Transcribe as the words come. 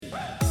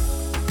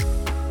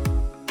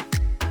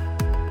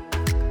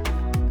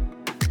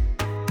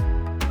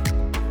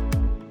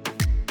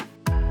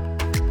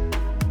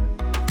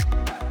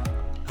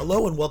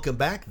Hello and welcome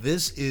back.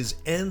 This is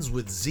Ends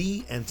with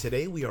Z, and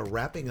today we are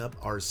wrapping up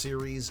our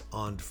series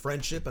on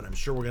friendship, and I'm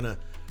sure we're going to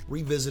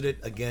revisit it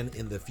again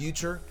in the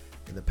future.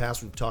 In the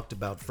past, we've talked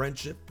about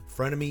friendship,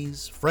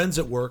 frenemies, friends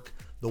at work,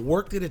 the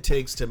work that it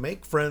takes to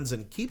make friends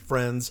and keep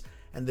friends,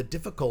 and the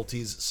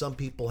difficulties some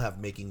people have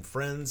making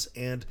friends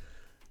and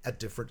at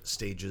different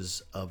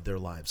stages of their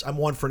lives. I'm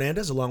Juan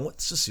Fernandez along with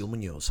Cecile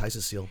Munoz. Hi,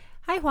 Cecile.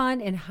 Hi,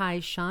 Juan, and hi,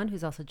 Sean,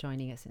 who's also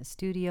joining us in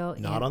studio.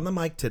 Not on the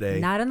mic today.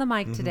 Not on the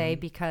mic today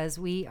because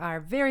we are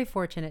very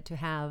fortunate to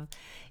have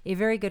a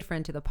very good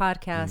friend to the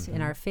podcast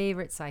and our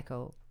favorite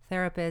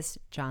psychotherapist,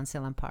 John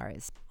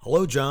Tsilimparis.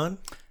 Hello, John.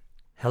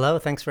 Hello,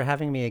 thanks for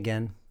having me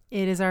again.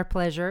 It is our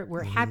pleasure.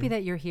 We're happy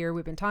that you're here.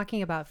 We've been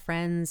talking about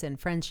friends and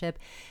friendship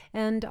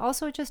and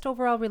also just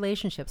overall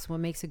relationships, what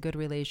makes a good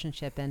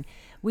relationship. And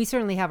we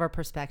certainly have our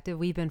perspective.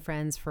 We've been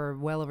friends for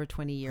well over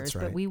 20 years, That's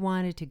right. but we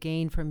wanted to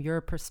gain from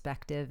your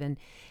perspective and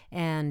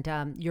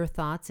your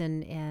thoughts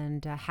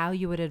and how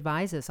you would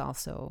advise us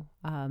also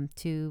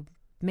to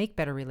make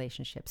better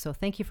relationships. So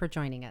thank you for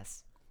joining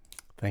us.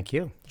 Thank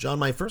you. John,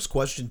 my first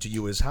question to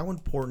you is, how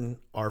important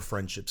are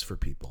friendships for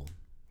people?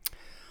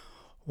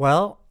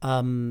 Well,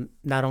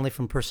 not only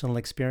from personal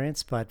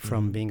experience, but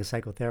from being a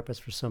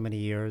psychotherapist for so many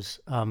years,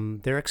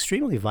 they're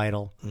extremely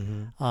vital.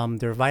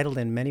 They're vital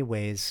in many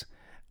ways.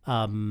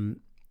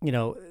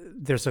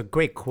 There's a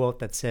great quote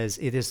that says,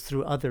 "It is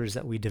through others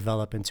that we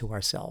develop into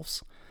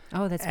ourselves."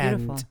 Oh, that's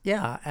beautiful.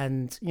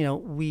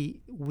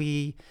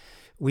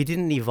 We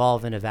didn't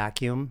evolve in a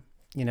vacuum.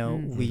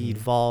 We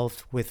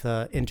evolved with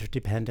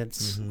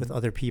interdependence with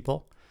other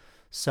people.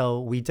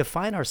 So we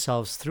define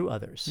ourselves through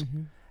others.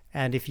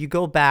 And if you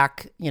go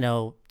back,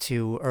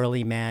 to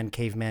early man,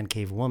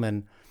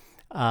 cavewoman,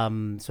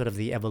 sort of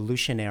the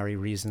evolutionary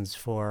reasons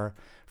for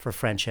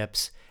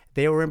friendships,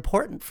 they were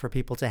important for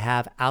people to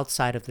have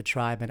outside of the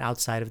tribe and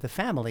outside of the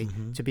family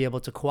to be able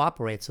to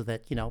cooperate so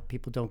that,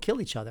 people don't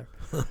kill each other.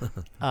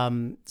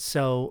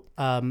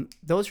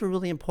 Those were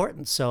really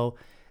important. So,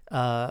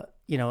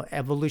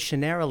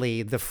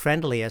 evolutionarily, the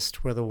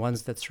friendliest were the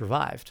ones that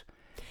survived.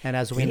 And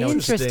as we know,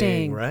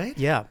 Interesting, right?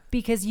 Yeah.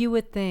 Because you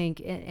would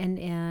think,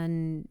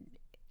 and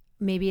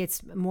maybe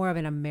it's more of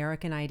an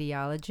American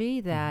ideology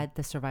that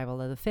the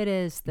survival of the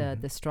fittest, the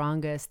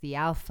strongest, the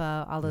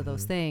alpha, all of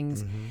those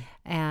things,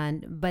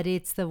 but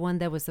it's the one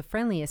that was the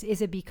friendliest.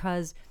 Is it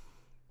because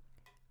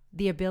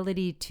the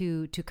ability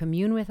to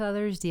commune with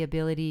others, the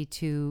ability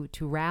to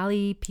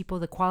rally people,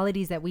 the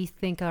qualities that we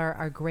think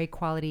are great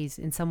qualities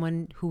in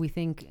someone who we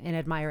think and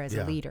admire as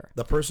a leader?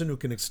 The person who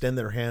can extend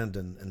their hand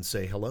and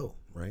say hello,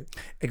 right?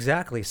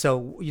 Exactly.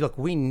 So, look,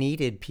 we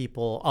needed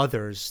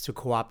others to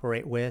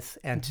cooperate with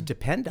and to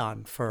depend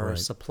on for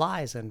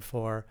supplies and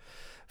for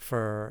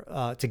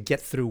to get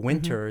through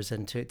winters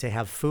and to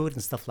have food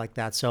and stuff like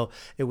that. So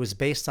it was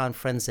based on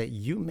friends that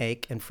you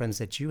make and friends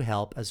that you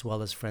help, as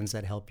well as friends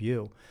that help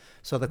you.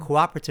 So the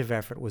cooperative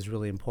effort was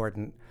really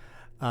important.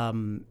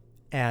 So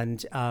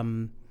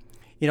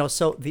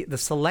the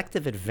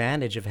selective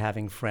advantage of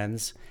having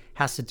friends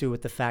has to do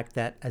with the fact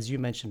that, as you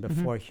mentioned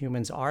before,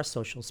 humans are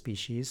social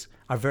species,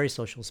 are very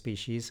social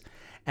species,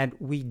 and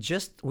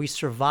we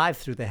survive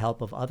through the help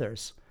of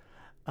others.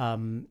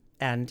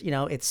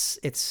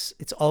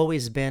 It's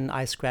always been,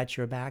 I scratch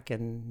your back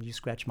and you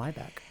scratch my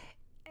back.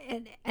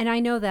 And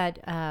I know that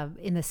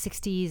in the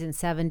 60s and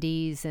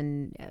 70s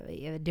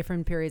and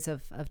different periods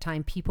of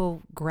time,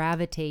 people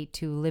gravitate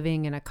to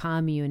living in a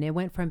commune. It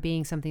went from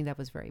being something that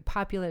was very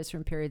popular at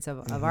certain periods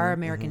of our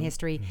American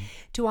history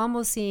to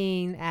almost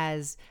seeing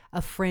as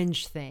a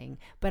fringe thing.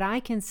 But I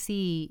can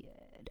see,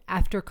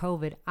 after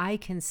COVID, I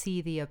can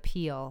see the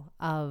appeal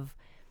of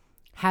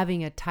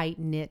having a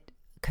tight-knit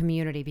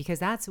community, because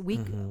that's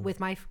with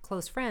my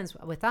close friends,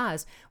 with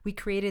us, we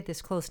created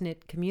this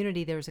close-knit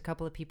community. There was a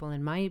couple of people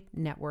in my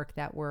network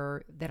that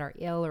are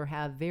ill or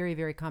have very,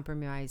 very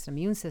compromised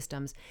immune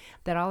systems,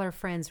 that all our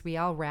friends, we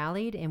all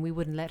rallied and we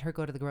wouldn't let her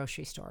go to the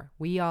grocery store.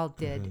 We all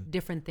did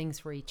different things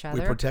for each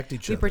other. We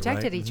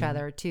protected each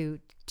other to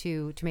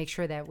make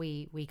sure that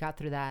we got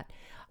through that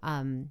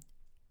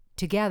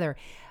together.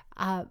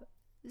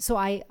 So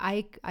I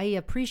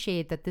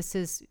appreciate that this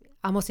is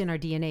almost in our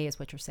DNA, is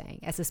what you're saying.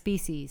 As a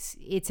species,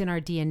 it's in our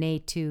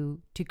DNA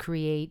to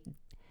create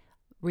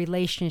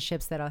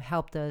relationships that have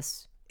helped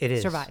us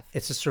survive.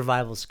 It's a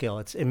survival skill.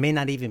 It may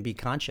not even be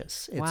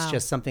conscious. It's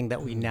just something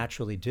that we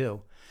naturally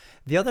do.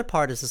 The other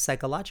part is the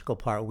psychological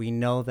part. We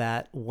know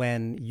that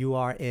when you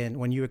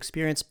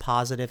experience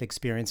positive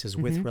experiences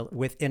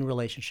within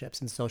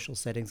relationships, in social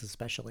settings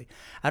especially.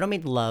 I don't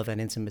mean love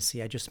and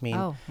intimacy. I just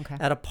mean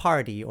at a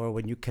party or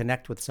when you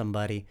connect with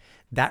somebody,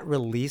 that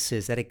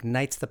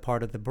ignites the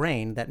part of the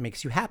brain that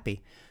makes you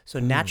happy. So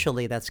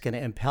naturally, that's going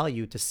to impel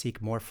you to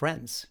seek more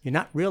friends. You're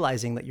not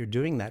realizing that you're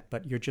doing that,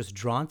 but you're just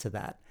drawn to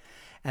that.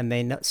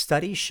 And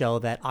studies show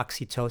that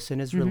oxytocin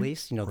is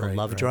released, the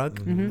love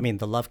drug,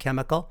 the love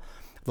chemical.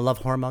 The love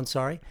hormone,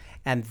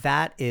 and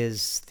that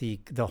is the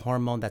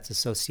hormone that's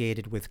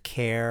associated with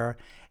care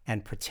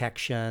and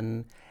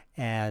protection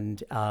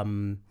and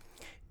and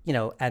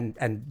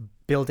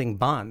building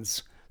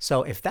bonds.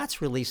 So if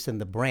that's released in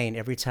the brain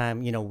every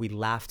time, we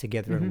laugh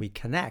together and we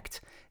connect,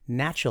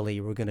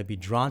 naturally we're going to be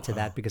drawn to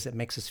that because it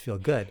makes us feel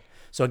good.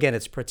 So again,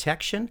 it's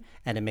protection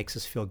and it makes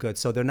us feel good.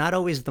 So they're not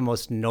always the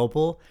most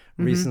noble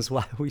reasons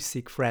why we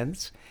seek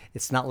friends.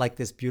 It's not like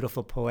this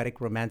beautiful, poetic,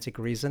 romantic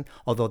reason,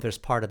 although there's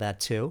part of that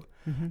too.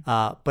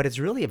 But it's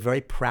really a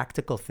very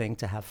practical thing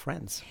to have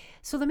friends.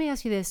 So let me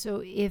ask you this.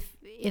 So if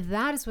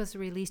that is what's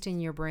released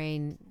in your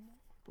brain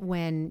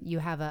when you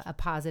have a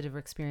positive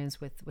experience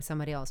with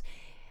somebody else,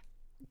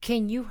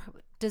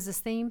 does the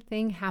same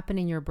thing happen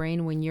in your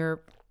brain when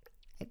you're,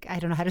 I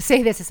don't know how to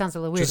say this, it sounds a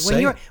little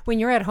weird. When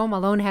you're at home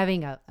alone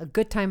having a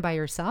good time by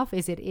yourself,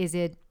 is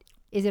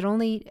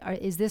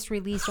this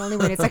released only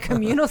when it's a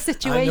communal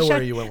situation? I know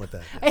where you went with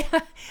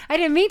that. I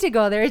didn't mean to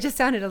go there. It just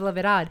sounded a little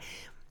bit odd.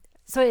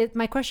 So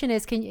my question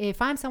is,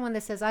 if I'm someone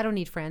that says I don't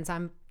need friends,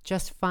 I'm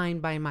just fine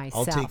by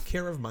myself. I'll take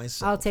care of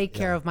myself. I'll take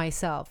care of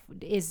myself.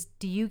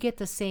 Do you get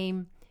the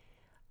same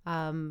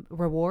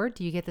reward?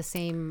 Do you get the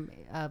same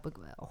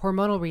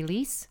hormonal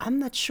release? I'm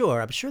not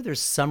sure. I'm sure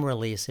there's some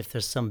release if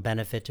there's some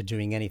benefit to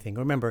doing anything.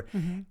 Remember,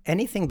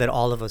 anything that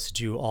all of us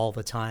do all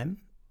the time,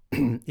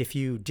 if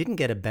you didn't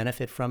get a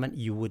benefit from it,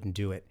 you wouldn't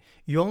do it.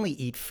 You only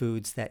eat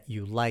foods that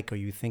you like or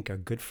you think are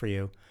good for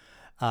you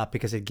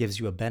because it gives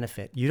you a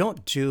benefit. You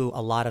don't do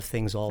a lot of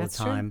things all the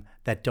time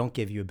that don't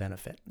give you a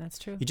benefit. That's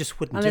true. You just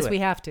wouldn't do it. Unless we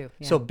have to.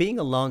 Yeah. So being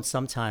alone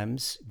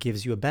sometimes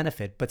gives you a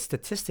benefit, but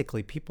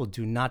statistically, people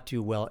do not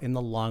do well in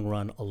the long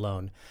run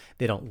alone.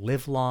 They don't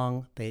live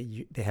long.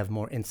 They have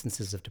more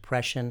instances of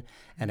depression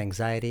and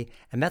anxiety,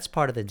 and that's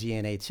part of the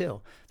DNA too.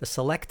 The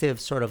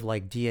selective sort of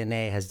like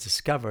DNA has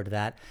discovered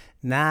that,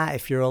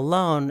 if you're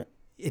alone,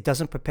 it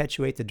doesn't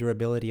perpetuate the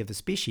durability of the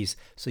species,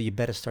 so you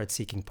better start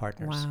seeking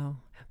partners. Wow.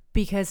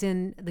 Because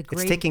in the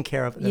great... It's taking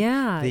care of...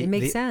 it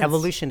makes sense.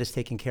 Evolution is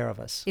taking care of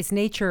us. It's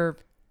nature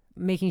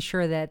making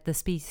sure that the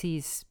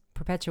species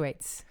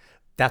perpetuates.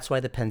 That's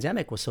why the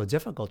pandemic was so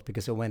difficult,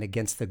 because it went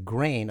against the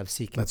grain of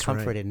seeking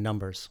comfort in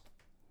numbers.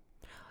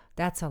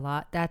 That's a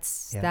lot.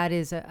 That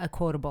is a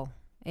quotable.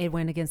 It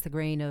went against the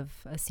grain of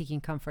seeking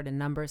comfort in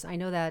numbers. I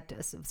know that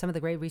some of the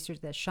great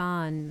research that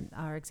Sean,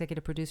 our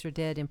executive producer,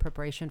 did in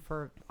preparation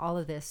for all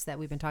of this that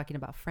we've been talking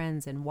about,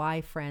 friends and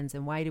why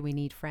do we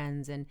need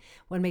friends and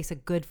what makes a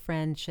good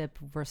friendship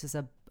versus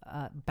a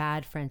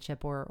bad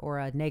friendship or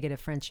a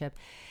negative friendship,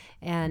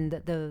 and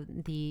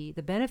the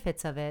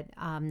benefits of it.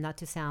 Not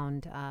to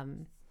sound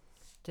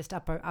just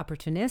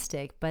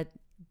opportunistic, but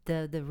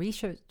the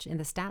research and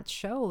the stats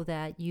show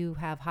that you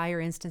have higher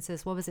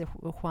instances, what was it,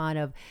 Juan,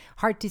 of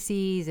heart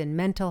disease and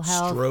mental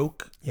health.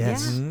 Stroke.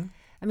 Yes. Yeah. Mm-hmm.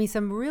 I mean,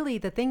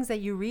 the things that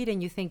you read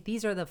and you think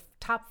these are the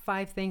top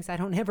 5 things I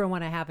don't ever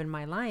want to have in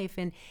my life.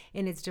 And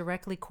it's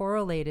directly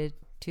correlated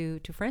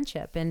to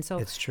friendship. And so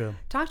it's true.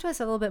 Talk to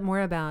us a little bit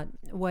more about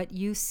what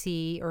you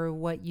see or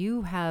what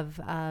you have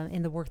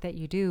in the work that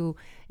you do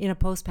in a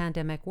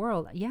post-pandemic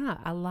world. Yeah,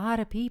 a lot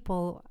of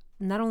people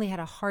not only had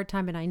a hard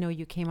time, and I know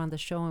you came on the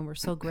show and were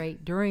so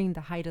great during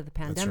the height of the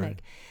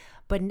pandemic,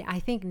 but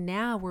I think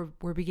now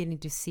we're beginning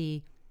to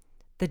see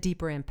the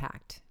deeper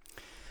impact.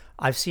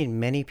 I've seen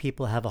many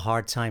people have a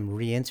hard time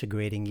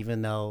reintegrating,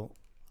 even though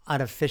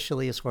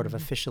unofficially, sort of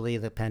officially,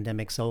 the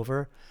pandemic's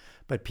over.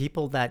 But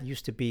people that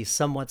used to be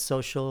somewhat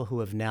social,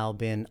 who have now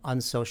been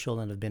unsocial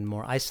and have been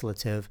more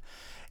isolative,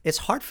 it's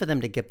hard for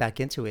them to get back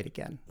into it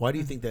again. Why do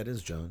you think that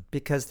is, John?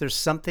 Because there's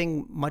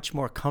something much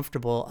more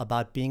comfortable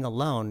about being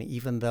alone,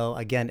 even though,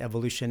 again,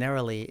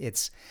 evolutionarily,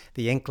 it's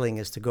the inkling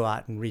is to go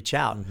out and reach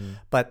out.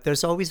 But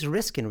there's always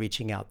risk in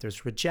reaching out.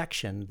 There's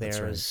rejection.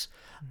 There's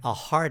a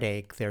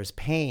heartache. There's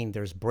pain.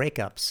 There's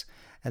breakups.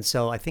 And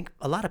so I think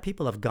a lot of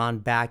people have gone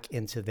back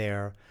into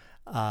their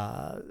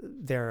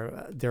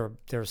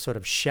sort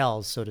of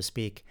shells, so to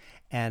speak.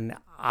 And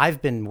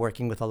I've been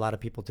working with a lot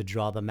of people to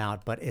draw them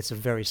out, but it's a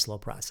very slow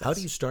process. How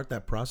do you start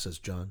that process,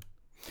 John?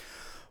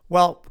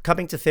 Well,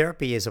 coming to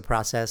therapy is a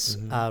process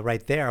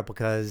right there,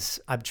 because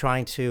I'm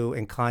trying to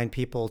incline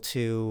people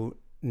to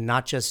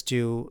not just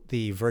do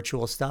the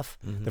virtual stuff,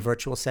 the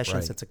virtual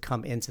sessions, and to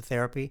come into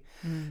therapy.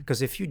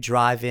 Because if you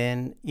drive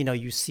in,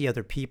 you see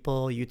other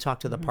people, you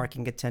talk to the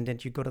parking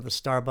attendant, you go to the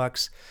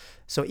Starbucks.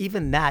 So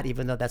even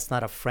though that's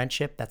not a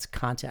friendship, that's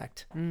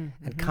contact.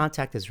 And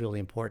contact is really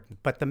important.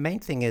 But the main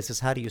thing is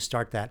how do you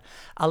start that?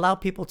 Allow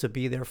people to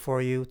be there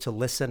for you, to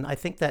listen. I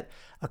think that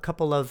a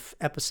couple of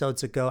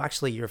episodes ago,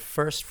 actually your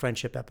first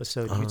friendship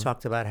episode, you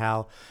talked about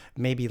how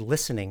maybe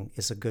listening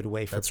is a good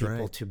way for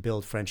people to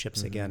build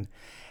friendships again.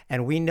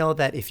 And we know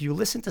that if you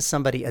listen to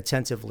somebody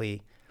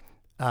attentively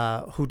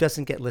who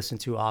doesn't get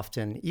listened to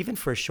often, even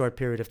for a short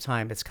period of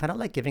time, it's kind of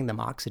like giving them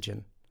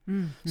oxygen.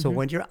 So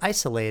when you're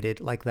isolated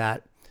like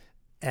that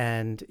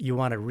and you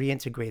want to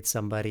reintegrate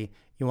somebody,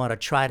 you want to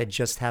try to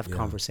just have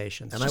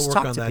conversations. And just I work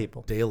talk on to that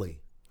people daily.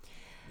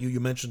 You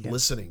mentioned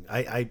listening.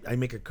 I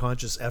make a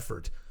conscious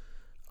effort.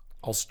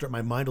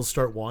 My mind will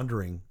start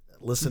wandering,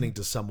 listening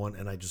to someone,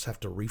 and I just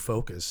have to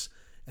refocus.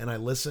 And I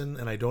listen,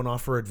 and I don't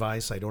offer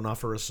advice. I don't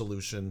offer a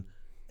solution.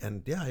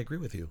 And yeah, I agree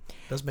with you.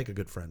 It does make a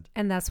good friend.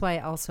 And that's why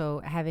also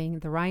having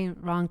the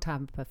wrong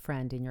type of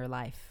friend in your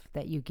life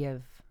that you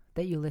give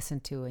that you listen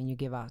to and you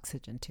give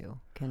oxygen to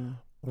can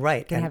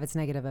Right. have its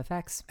negative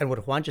effects. And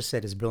what Juan just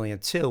said is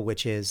brilliant too,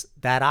 which is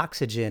that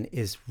oxygen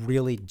is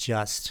really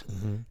just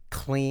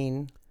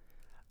clean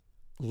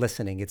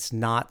listening. It's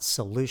not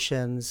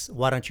solutions.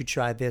 Why don't you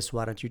try this?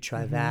 Why don't you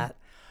try that?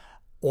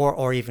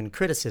 Or even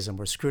criticism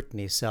or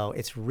scrutiny. So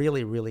it's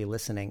really, really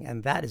listening.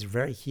 And that is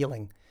very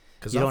healing.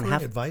 Because offering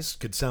advice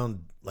could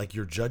sound like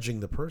you're judging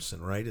the person,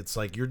 right? It's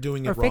like you're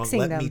doing it wrong.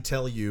 Let me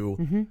tell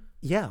you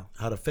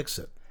how to fix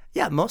it.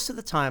 Yeah, most of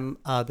the time,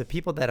 the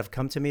people that have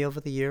come to me over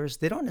the years,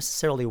 they don't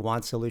necessarily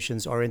want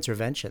solutions or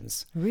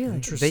interventions. Really?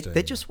 Interesting.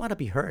 They just want to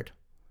be heard.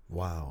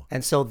 Wow.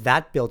 And so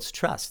that builds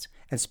trust.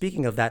 And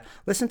speaking of that,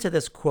 listen to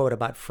this quote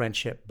about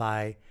friendship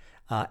by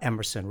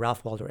Emerson,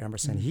 Ralph Waldo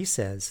Emerson. He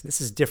says, this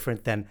is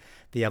different than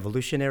the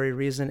evolutionary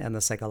reason and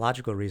the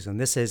psychological reason.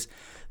 This is,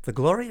 the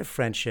glory of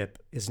friendship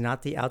is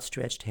not the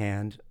outstretched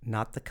hand,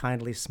 not the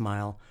kindly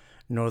smile,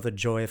 nor the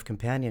joy of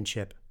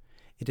companionship.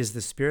 It is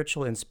the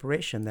spiritual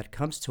inspiration that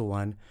comes to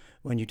one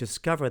when you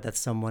discover that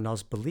someone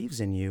else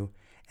believes in you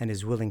and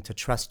is willing to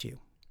trust you.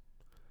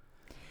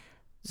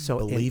 So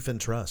belief and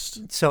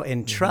trust. So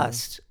in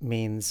trust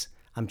means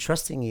I'm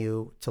trusting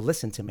you to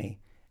listen to me,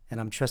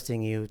 and I'm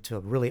trusting you to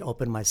really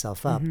open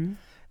myself up.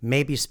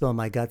 Maybe spill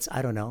my guts,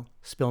 I don't know,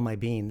 spill my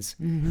beans.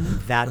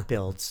 That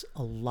builds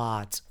a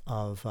lot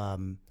of,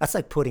 that's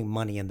like putting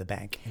money in the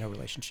bank in a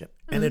relationship.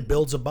 And it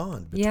builds a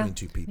bond between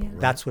two people. Right?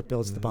 That's what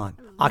builds the bond.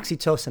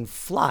 Oxytocin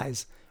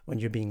flies when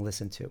you're being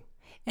listened to.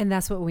 And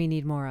that's what we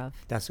need more of.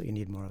 That's what you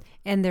need more of.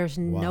 And there's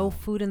no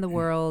food in the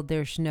world.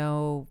 There's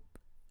no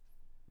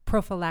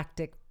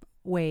prophylactic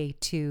way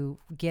to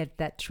get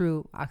that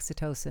true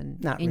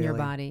oxytocin in your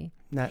body.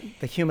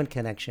 The human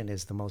connection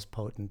is the most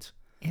potent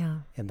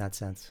in that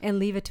sense. And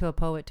leave it to a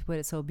poet to put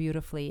it so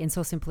beautifully and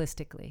so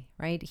simplistically,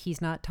 right?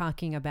 He's not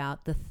talking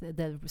about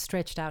the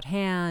stretched out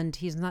hand.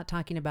 He's not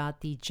talking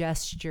about the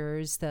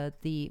gestures,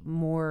 the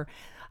more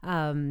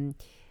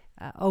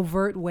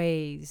overt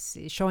ways,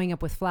 showing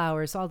up with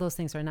flowers. All those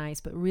things are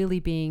nice, but really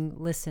being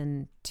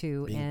listened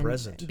to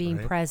and being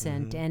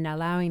present and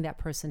allowing that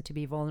person to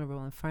be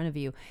vulnerable in front of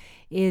you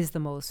is the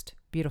most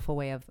beautiful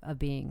way of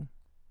being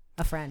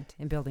a friend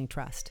and building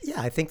trust.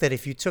 Yeah, I think that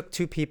if you took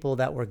two people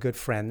that were good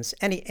friends,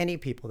 any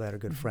people that are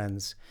good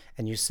friends,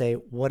 and you say,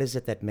 what is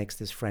it that makes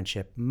this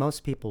friendship?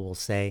 Most people will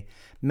say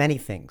many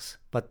things,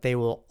 but they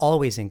will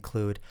always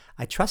include,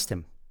 I trust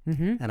him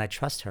and I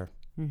trust her.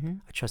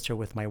 I trust her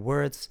with my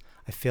words.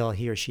 I feel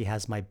he or she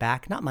has my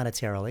back, not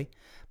monetarily,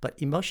 but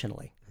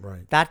emotionally.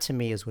 Right. That to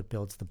me is what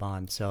builds the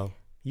bond. So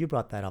you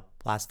brought that up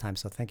last time,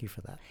 so thank you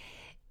for that.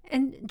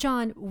 And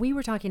John, we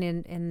were talking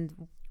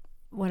in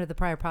one of the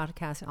prior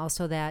podcasts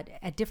also that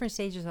at different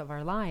stages of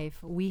our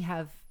life, we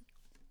have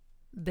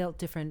built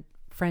different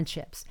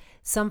friendships.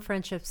 Some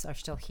friendships are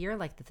still here,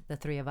 like the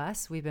three of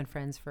us. We've been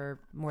friends for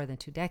more than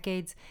 2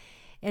 decades.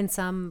 And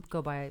some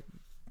go by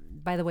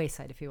the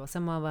wayside, if you will.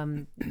 Some of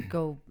them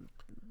go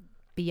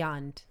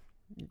beyond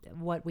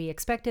what we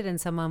expected, and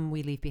some of them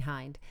we leave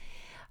behind.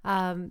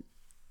 And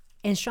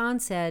Sean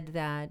said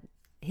that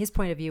his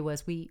point of view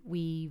was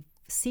we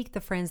seek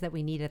the friends that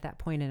we need at that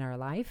point in our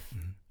life.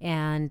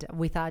 And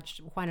we thought,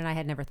 Juan and I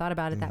had never thought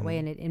about it that way,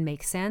 and it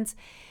makes sense.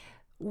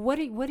 What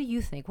do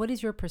you think? What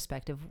is your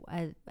perspective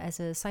as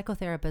a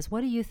psychotherapist?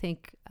 What do you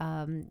think?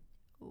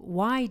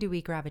 Why do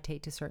we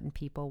gravitate to certain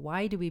people?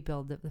 Why do we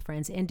build the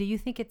friends? And do you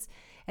think it's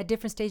at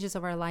different stages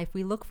of our life,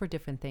 we look for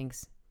different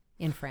things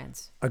in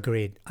friends?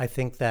 Agreed. I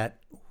think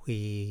that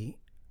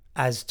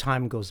as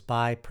time goes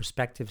by,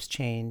 perspectives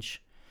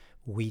change,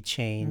 we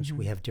change,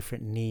 we have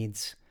different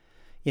needs.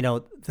 You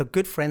know, the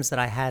good friends that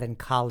I had in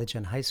college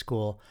and high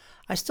school,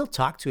 I still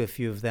talk to a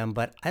few of them,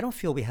 but I don't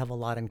feel we have a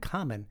lot in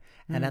common.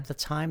 And at the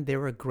time, they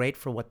were great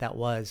for what that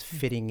was,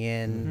 fitting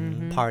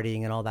in,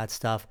 partying and all that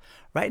stuff.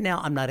 Right now,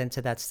 I'm not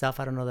into that stuff.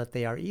 I don't know that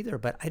they are either,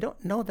 but I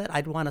don't know that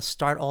I'd want to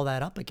start all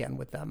that up again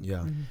with them.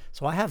 Yeah.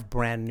 So I have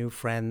brand new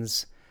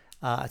friends.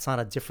 It's on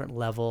a different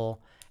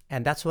level.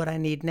 And that's what I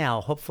need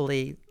now.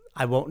 Hopefully,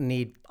 I won't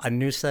need a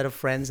new set of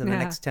friends in the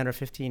next 10 or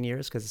 15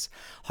 years because it's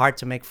hard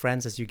to make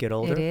friends as you get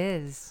older. It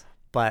is.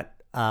 But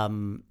I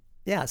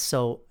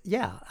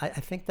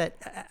think that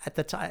at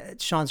the time,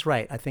 Sean's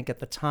right. I think at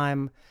the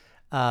time,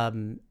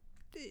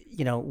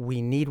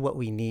 we need what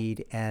we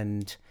need,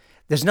 and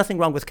there's nothing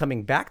wrong with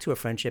coming back to a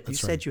friendship. You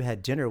said you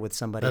had dinner with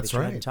somebody that you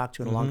hadn't talked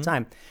to in a long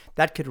time.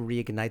 That could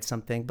reignite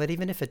something, but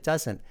even if it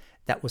doesn't,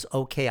 that was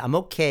okay. I'm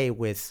okay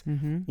with,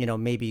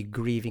 maybe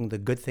grieving the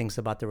good things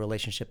about the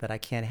relationship that I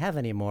can't have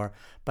anymore,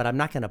 but I'm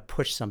not going to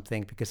push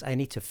something because I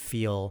need to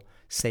feel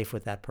safe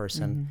with that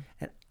person.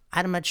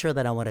 And I'm not sure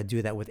that I want to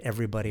do that with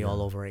everybody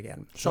all over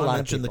again. Sean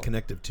mentioned the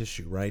connective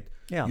tissue, right?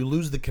 Yeah. You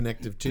lose the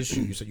connective tissue.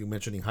 You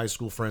mentioning high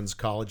school friends,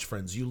 college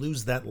friends. You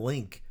lose that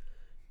link,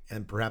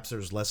 and perhaps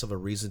there's less of a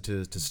reason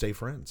to stay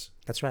friends.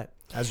 That's right.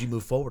 As you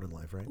move forward in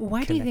life, right?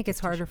 Why do you think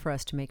it's harder for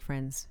us to make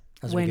friends?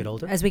 As we get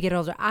older? As we get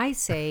older. I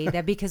say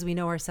that because we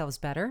know ourselves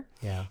better.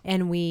 Yeah.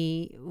 And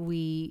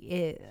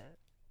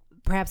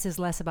perhaps is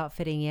less about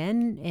fitting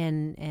in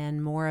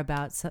and more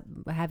about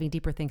having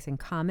deeper things in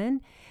common.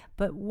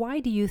 But why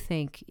do you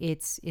think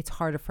it's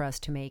harder for us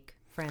to make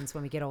friends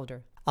when we get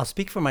older? I'll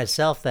speak for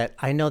myself that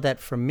I know that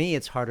for me,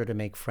 it's harder to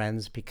make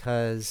friends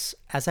because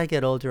as I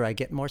get older, I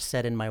get more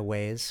set in my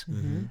ways.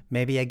 Mm-hmm.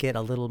 Maybe I get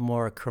a little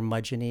more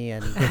curmudgeon-y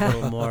and a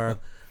little more,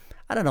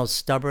 I don't know,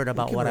 stubborn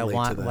about what I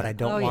want, what I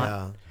don't want.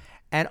 Yeah.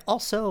 And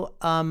also,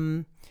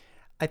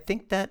 I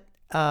think that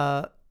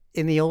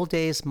in the old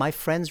days, my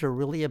friends were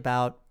really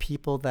about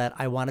people that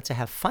I wanted to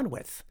have fun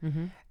with.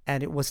 Mm-hmm.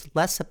 And it was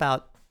less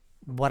about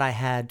what I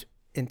had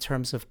in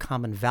terms of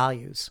common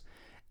values.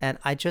 And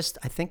I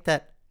think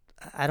that,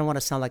 I don't want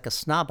to sound like a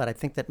snob, but I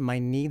think that my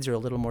needs are a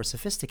little more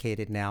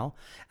sophisticated now.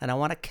 And I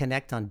want to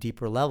connect on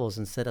deeper levels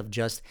instead of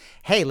just,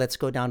 hey, let's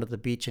go down to the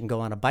beach and go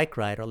on a bike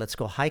ride or let's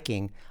go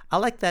hiking. I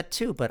like that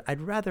too, but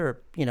I'd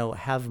rather,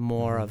 have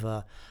more of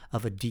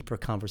a deeper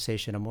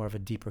conversation and more of a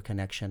deeper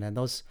connection. And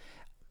those,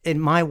 in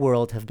my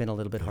world, have been a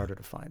little bit harder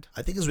to find.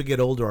 I think as we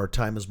get older, our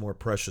time is more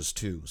precious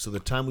too. So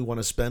the time we want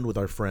to spend with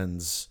our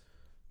friends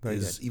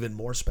is even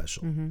more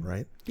special,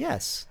 right?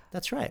 Yes,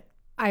 that's right.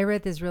 I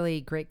read this really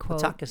great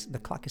quote. The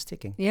clock is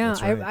ticking. Yeah,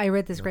 right. I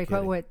read this great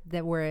quote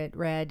where it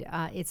read,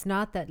 it's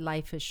not that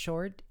life is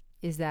short,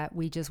 is that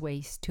we just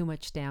waste too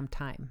much damn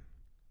time.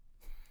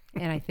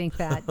 And I think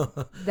that's,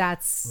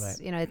 right.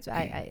 It's,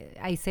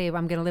 I say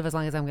I'm going to live as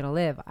long as I'm going to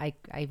live. I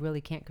really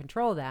can't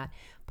control that,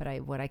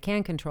 but what I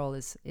can control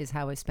is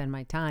how I spend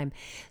my time.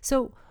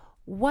 So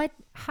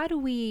how do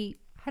we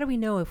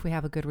know if we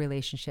have a good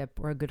relationship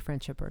or a good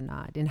friendship or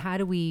not? And how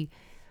do we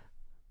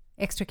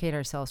extricate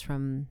ourselves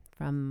from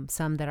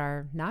some that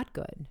are not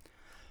good?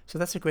 So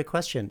that's a great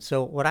question.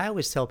 So what I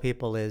always tell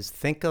people is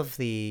think of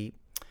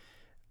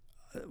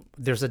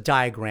there's a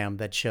diagram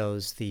that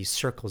shows the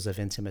circles of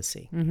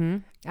intimacy. Mm-hmm.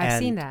 I've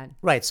seen that.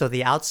 Right. So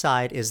the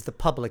outside is the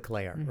public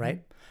layer, mm-hmm.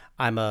 right?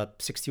 I'm a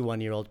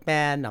 61-year-old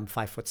man. I'm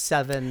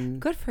 5'7".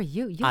 Good for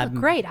you. You look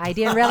great. I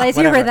didn't realize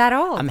you were that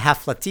old. I'm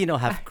half Latino,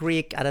 half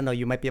Greek. I don't know.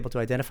 You might be able to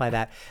identify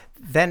that.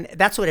 Then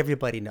that's what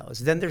everybody knows.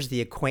 Then there's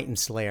the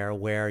acquaintance layer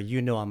where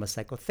I'm a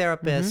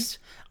psychotherapist.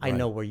 Mm-hmm. I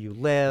know where you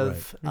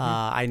live. Right.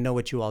 Mm-hmm. I know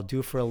what you all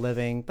do for a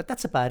living. But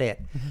that's about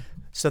it. Mm-hmm.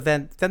 So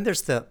then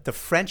there's the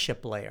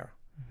friendship layer.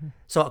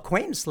 So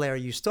acquaintance layer,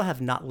 you still have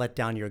not let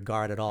down your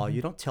guard at all.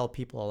 You don't tell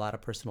people a lot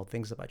of personal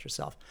things about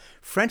yourself.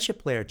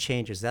 Friendship layer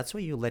changes. That's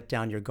where you let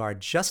down your guard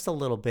just a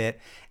little bit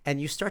and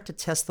you start to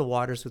test the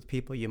waters with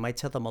people. You might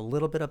tell them a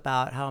little bit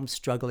about how I'm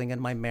struggling in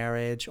my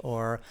marriage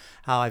or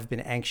how I've been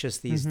anxious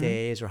these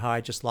days or how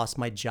I just lost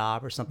my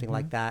job or something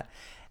like that.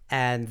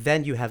 And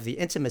then you have the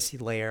intimacy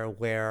layer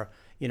where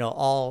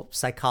all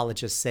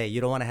psychologists say you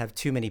don't want to have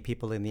too many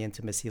people in the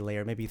intimacy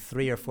layer, maybe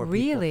 3 or 4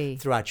 people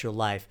throughout your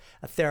life.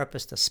 A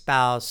therapist, a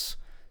spouse,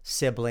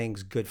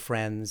 siblings, good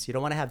friends. You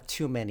don't want to have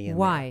too many in there.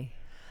 Why?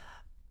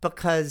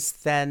 Because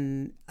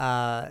then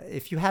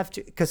if you have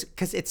to,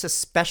 because it's a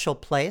special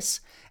place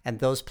and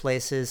those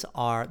places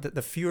are,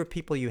 the fewer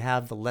people you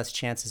have, the less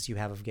chances you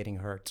have of getting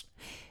hurt.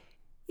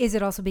 Is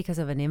it also because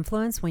of an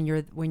influence when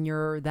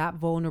you're that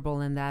vulnerable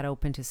and that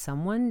open to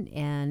someone?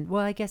 And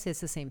well, I guess it's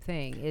the same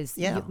thing.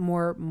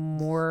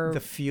 More the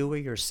fewer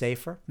you're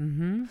safer.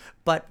 Mm-hmm.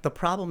 But the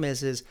problem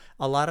is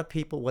a lot of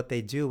people, what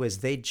they do is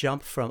they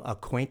jump from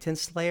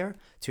acquaintance layer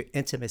to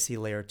intimacy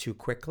layer too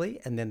quickly,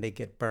 and then they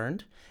get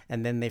burned,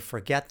 and then they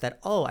forget that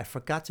I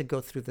forgot to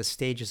go through the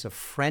stages of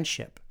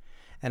friendship,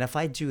 and if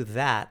I do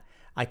that,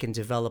 I can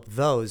develop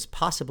those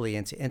possibly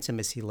into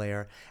intimacy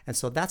layer, and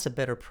so that's a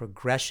better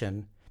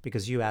progression.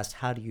 Because you asked,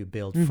 how do you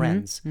build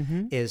friends,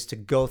 is to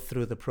go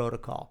through the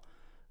protocol.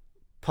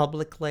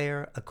 Public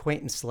layer,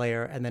 acquaintance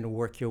layer, and then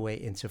work your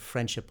way into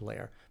friendship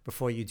layer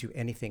before you do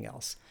anything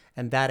else.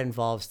 And that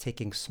involves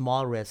taking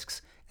small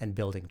risks and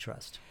building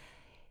trust.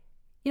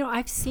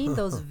 I've seen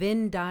those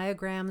Venn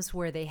diagrams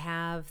where they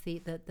have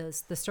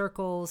the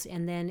circles,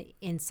 and then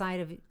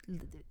inside of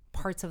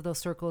parts of those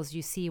circles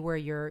you see where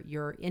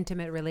your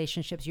intimate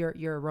relationships,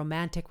 your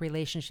romantic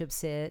relationships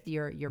sit,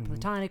 your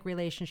platonic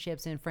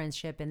relationships and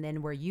friendship, and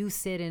then where you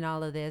sit in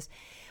all of this.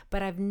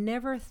 But I've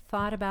never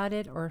thought about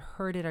it or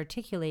heard it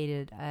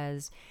articulated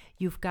as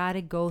you've got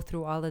to go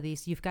through all of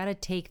these. You've got to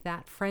take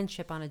that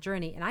friendship on a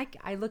journey. And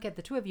I look at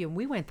the two of you, and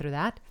we went through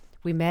that.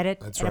 We met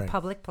at a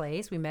public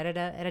place. We met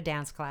at a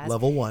dance class.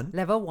 Level one.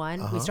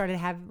 Uh-huh. We started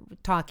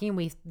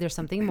talking. There's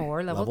something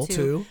more. Level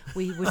two.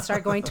 We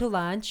started going to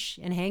lunch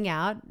and hang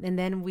out, and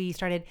then we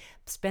started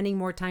spending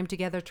more time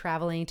together,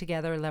 traveling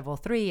together. Level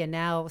 3, and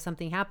now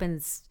something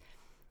happens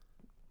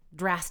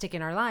drastic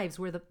in our lives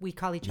where we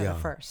call each other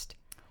first.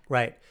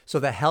 Right. So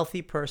the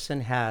healthy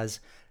person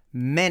has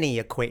many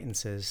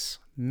acquaintances.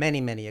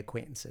 Many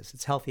acquaintances.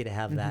 It's healthy to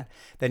have that.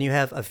 Then you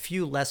have a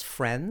few less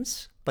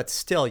friends, but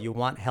still you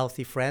want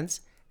healthy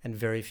friends and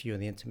very few in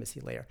the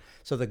intimacy layer.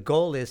 So the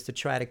goal is to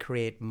try to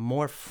create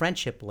more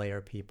friendship layer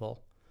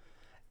people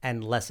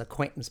and less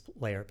acquaintance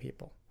layer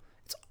people.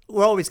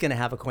 We're always going to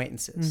have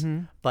acquaintances,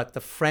 but the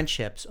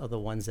friendships are the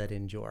ones that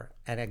endure.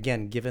 And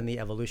again, given the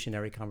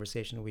evolutionary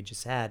conversation we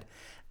just had,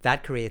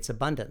 that creates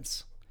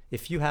abundance.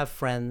 If you have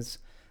friends,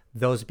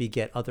 those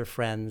beget other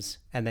friends,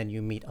 and then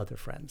you meet other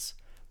friends.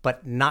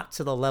 But not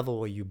to the level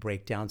where you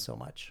break down so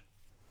much.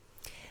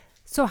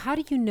 So how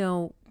do you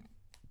know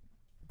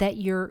that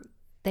you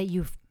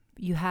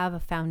have a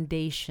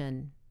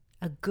foundation,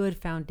 a good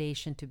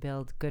foundation to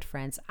build good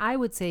friends? I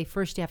would say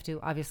first you have to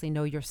obviously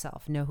know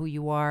yourself, know who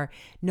you are,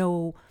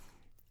 know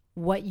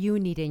what you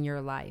need in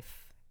your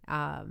life,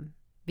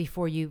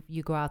 before you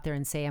go out there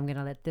and say, I'm going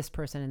to let this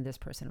person and this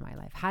person in my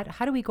life.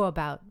 How do we go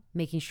about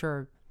making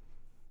sure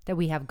that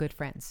we have good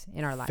friends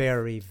in our life?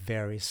 Very,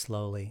 very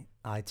slowly.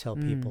 I tell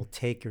people,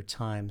 take your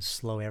time,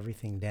 slow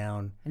everything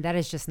down. And that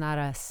is just not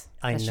us.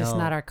 That's know. just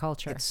not our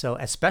culture. So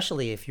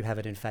especially if you have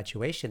an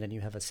infatuation and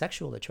you have a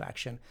sexual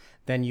attraction,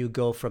 then you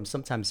go from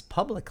sometimes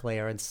public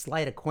layer and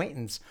slight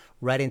acquaintance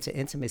right into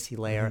intimacy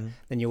layer.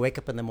 Then you wake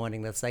up in the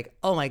morning, that's like,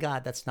 oh my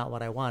God, that's not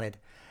what I wanted.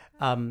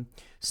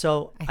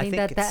 So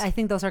I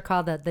think those are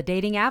called the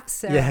dating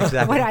apps. Yeah,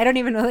 exactly. I don't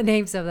even know the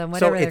names of them.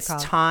 Whatever they're called. So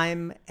it's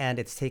time, and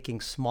it's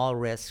taking small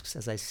risks,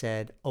 as I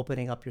said,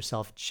 opening up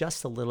yourself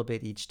just a little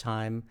bit each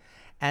time,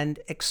 and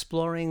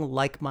exploring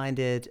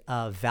like-minded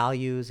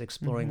values,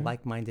 exploring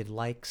like-minded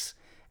likes,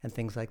 and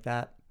things like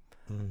that.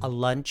 A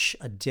lunch,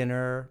 a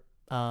dinner,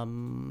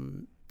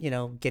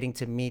 getting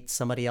to meet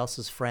somebody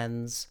else's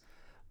friends.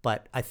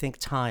 But I think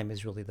time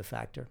is really the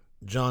factor.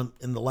 John,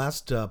 in the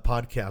last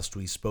podcast,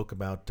 we spoke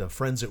about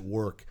friends at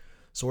work.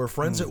 So are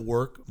friends at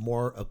work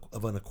more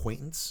of an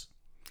acquaintance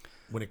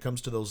when it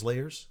comes to those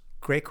layers?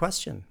 Great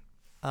question.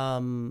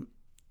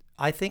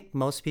 I think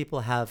most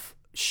people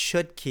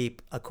should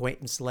keep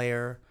acquaintance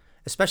layer,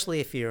 especially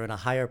if you're in a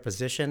higher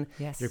position.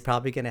 Yes. You're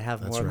probably going to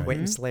have more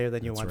acquaintance layer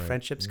than you want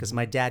friendships, because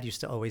my dad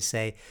used to always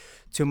say,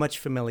 too much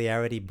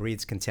familiarity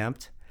breeds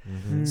contempt.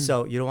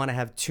 So you don't want to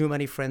have too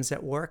many friends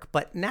at work,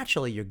 but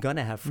naturally you're going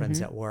to have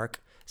friends at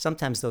work.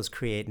 Sometimes those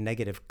create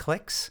negative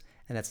cliques,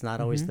 and that's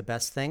not always the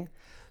best thing.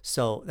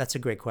 So that's a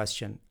great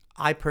question.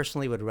 I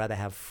personally would rather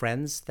have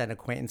friends than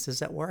acquaintances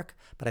at work,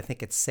 but I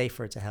think it's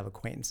safer to have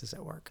acquaintances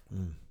at work.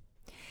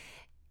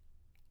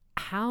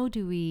 How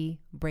do we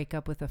break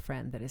up with a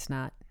friend that is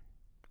not,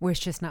 where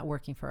it's just not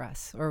working for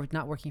us, or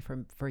not working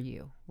for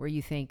you, where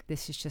you think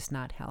this is just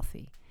not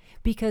healthy?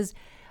 Because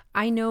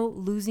I know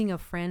losing a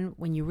friend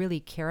when you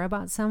really care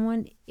about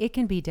someone, it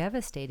can be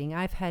devastating.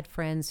 I've had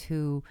friends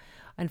who,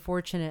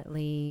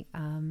 unfortunately,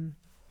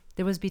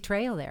 there was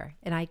betrayal there,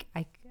 and I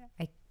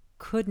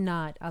could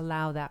not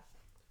allow that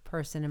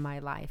person in my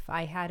life.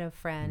 I had a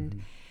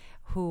friend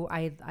who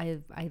I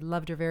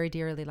loved her very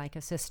dearly, like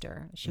a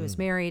sister. She was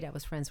married. I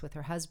was friends with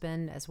her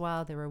husband as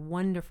well. They were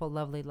wonderful,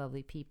 lovely,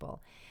 lovely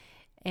people.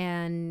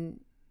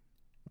 And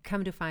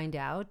come to find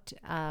out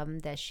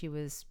that she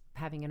was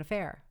having an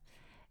affair.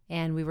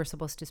 And we were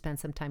supposed to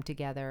spend some time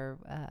together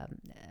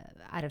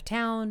out of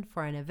town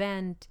for an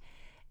event.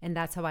 And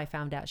that's how I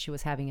found out she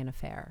was having an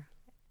affair.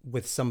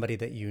 With somebody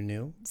that you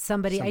knew?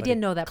 Somebody I didn't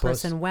know that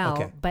close? person well,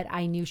 Okay. but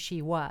I knew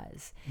she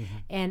was.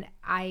 And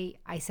I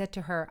said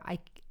to her,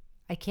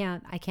 I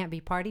can't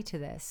be party to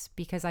this,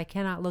 because I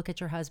cannot look at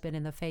your husband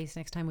in the face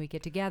next time we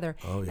get together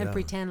and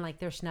pretend like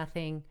there's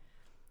nothing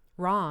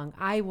wrong.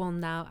 I am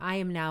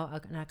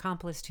now an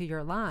accomplice to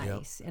your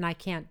lies, and I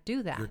can't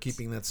do that. You're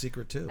keeping that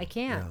secret too. I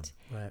can't.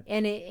 Yeah.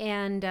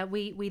 Right.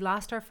 We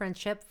lost our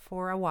friendship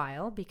for a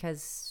while,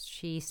 because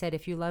she said,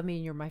 if you love me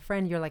and you're my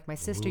friend, you're like my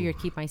sister, you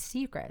keep my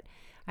secret.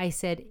 I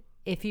said,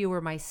 if you were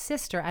my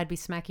sister, I'd be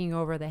smacking you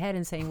over the head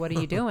and saying, what are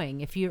you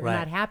doing? If you're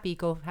not happy,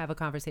 go have a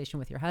conversation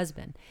with your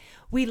husband.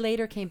 We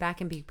later came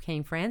back and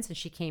became friends, and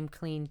she came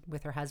clean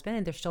with her husband,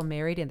 and they're still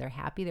married and they're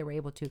happy. They were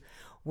able to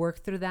work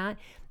through that.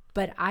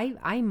 But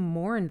I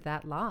mourned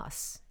that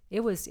loss. It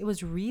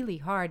was really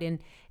hard. And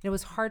it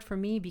was hard for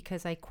me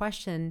because I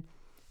question,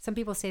 some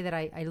people say that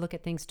I look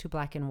at things too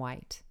black and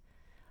white.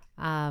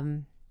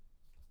 But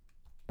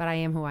I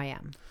am who I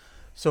am.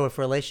 So if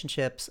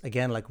relationships,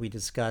 again, like we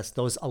discussed,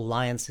 those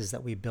alliances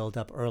that we build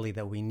up early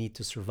that we need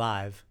to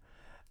survive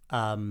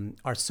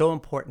are so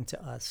important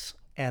to us,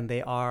 and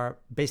they are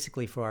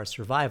basically for our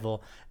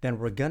survival, then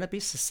we're going to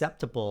be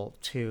susceptible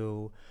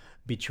to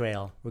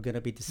betrayal. We're going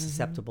to be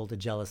susceptible to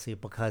jealousy,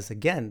 because,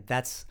 again,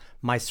 that's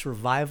my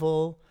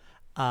survival.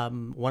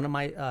 One of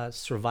my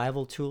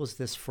survival tools,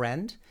 this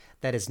friend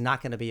that is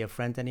not going to be a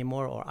friend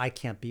anymore, or I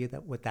can't be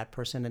with that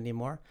person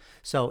anymore.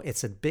 So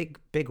it's a big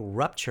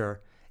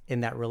rupture in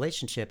that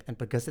relationship, and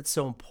because it's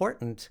so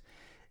important,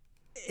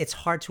 it's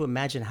hard to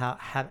imagine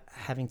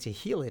having to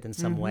heal it in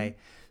some way.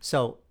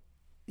 So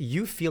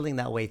you feeling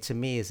that way, to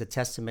me, is a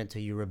testament to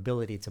your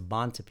ability to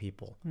bond to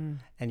people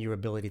and your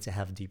ability to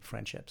have deep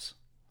friendships,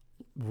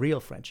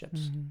 real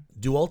friendships.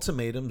 Do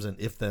ultimatums and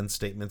if-then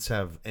statements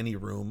have any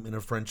room in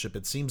a friendship?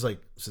 It seems like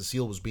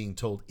Cecile was being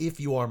told, if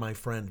you are my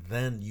friend,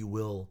 then you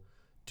will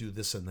do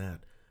this and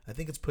that. I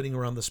think it's putting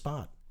her on the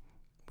spot.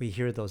 We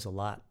hear those a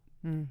lot.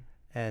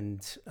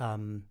 And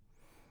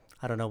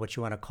I don't know what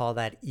you want to call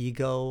that,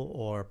 ego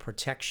or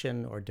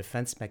protection or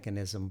defense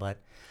mechanism,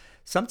 but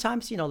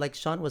sometimes, like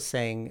Sean was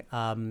saying,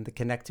 the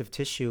connective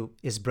tissue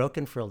is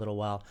broken for a little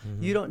while.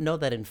 You don't know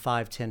that in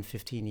 5, 10,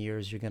 15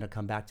 years you're going to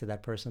come back to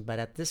that person, but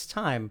at this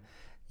time,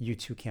 you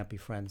two can't be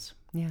friends.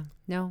 Yeah,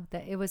 no,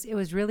 it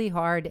was really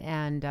hard,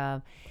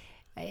 and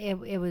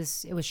it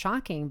was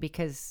shocking,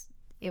 because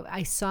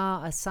I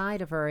saw a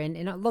side of her,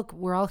 and look,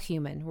 we're all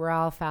human. We're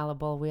all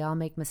fallible. We all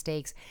make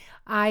mistakes.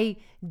 I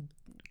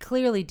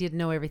clearly did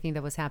know everything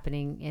that was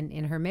happening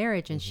in her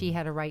marriage, and she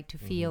had a right to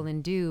feel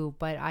and do,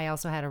 but I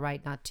also had a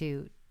right not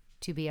to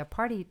be a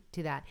party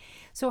to that.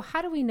 So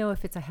how do we know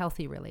if it's a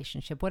healthy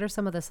relationship? What are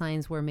some of the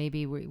signs where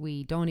maybe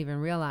we don't even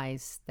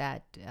realize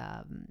that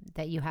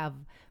that you have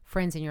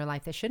friends in your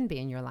life that shouldn't be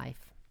in your life?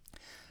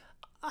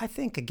 I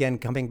think, again,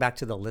 coming back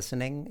to the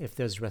listening, if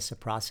there's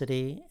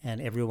reciprocity and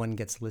everyone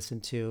gets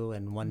listened to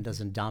and one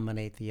doesn't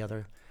dominate the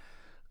other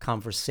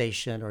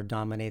conversation or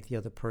dominate the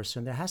other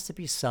person, there has to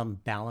be some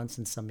balance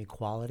and some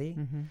equality.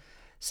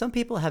 Some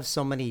people have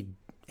so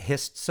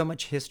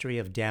much history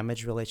of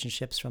damaged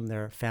relationships from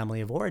their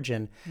family of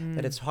origin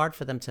that it's hard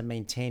for them to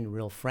maintain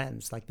real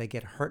friends. Like, they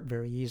get hurt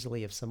very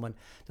easily if someone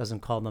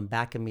doesn't call them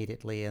back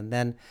immediately. And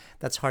then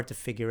that's hard to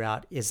figure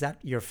out, is that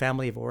your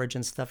family of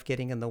origin stuff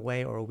getting in the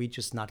way, or are we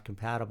just not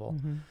compatible?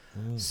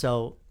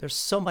 So there's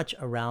so much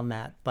around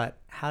that. But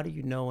how do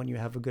you know when you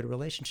have a good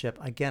relationship?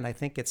 Again, I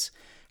think it's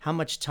how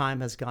much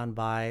time has gone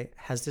by.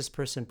 Has this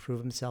person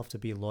proved himself to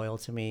be loyal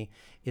to me?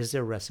 Is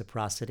there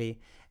reciprocity?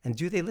 And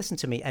do they listen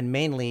to me? And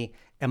mainly,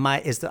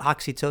 is the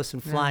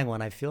oxytocin flying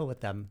when I feel with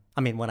them?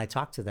 I mean, when I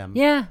talk to them.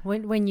 Yeah.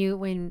 When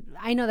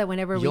I know that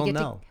whenever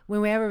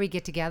we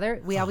get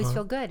together, we always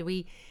feel good.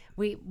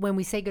 When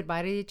we say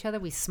goodbye to each other,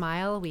 we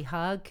smile, we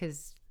hug,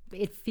 because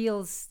it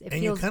feels.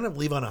 You kind of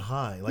leave on a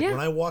high. Like when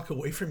I walk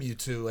away from you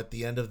two at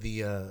the end of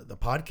the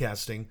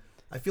podcasting,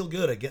 I feel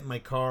good. I get in my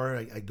car.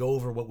 I go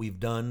over what we've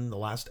done the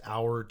last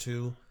hour or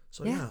two.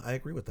 So yeah, I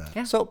agree with that.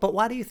 Yeah. So, but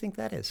why do you think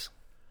that is?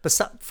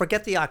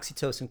 Forget the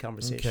oxytocin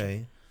conversation.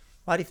 Okay.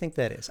 Why do you think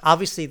that is?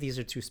 Obviously, these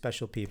are two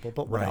special people,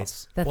 but what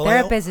else? The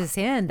therapist is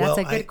in. That's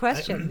a good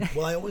question.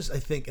 I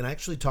think, and I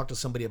actually talked to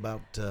somebody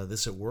about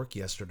this at work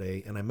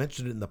yesterday, and I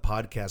mentioned it in the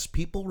podcast.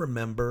 People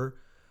remember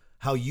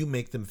how you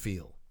make them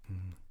feel,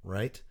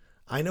 right?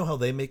 I know how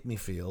they make me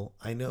feel.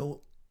 I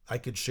know I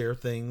could share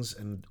things,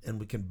 and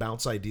we can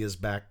bounce ideas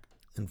back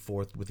and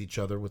forth with each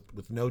other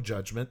with no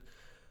judgment.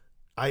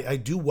 I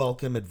do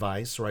welcome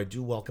advice, or I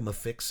do welcome a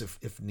fix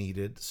if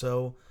needed.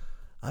 So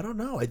I don't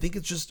know. I think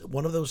it's just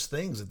one of those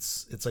things.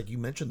 It's like you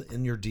mentioned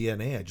in your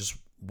DNA. I just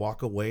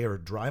walk away or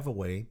drive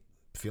away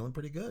feeling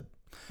pretty good.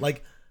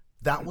 Like,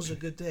 that was a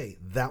good day.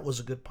 That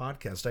was a good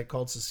podcast. I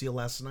called Cecile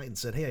last night and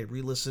said, hey, I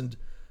re-listened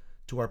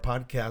to our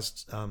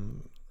podcast,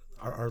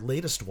 our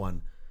latest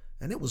one,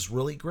 and it was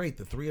really great.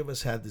 The three of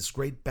us had this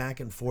great back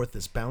and forth,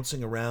 this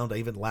bouncing around. I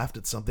even laughed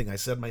at something I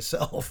said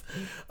myself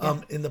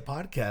in the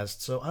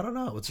podcast. So I don't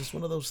know. It's just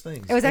one of those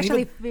things. It was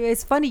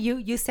it's funny.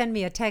 You sent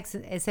me a text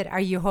and said, are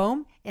you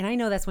home? And I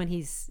know that's when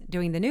he's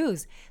doing the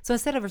news. So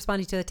instead of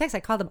responding to the text, I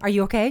called him, are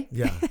you okay?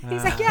 Yeah.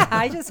 He's like,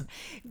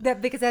 yeah,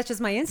 because that's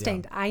just my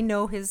instinct. Yeah. I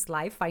know his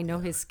life. I know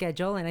his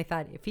schedule. And I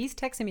thought, if he's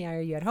texting me,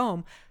 are you at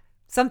home?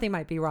 Something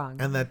might be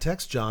wrong. And that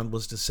text, John,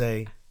 was to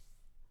say,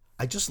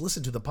 I just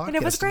listened to the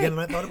podcast again,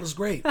 and I thought it was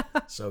great.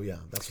 So yeah,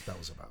 that's what that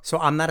was about. So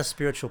I'm not a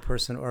spiritual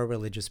person or a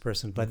religious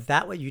person, but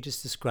that what you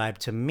just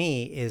described to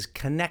me is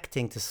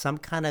connecting to some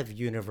kind of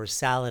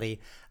universality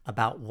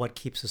about what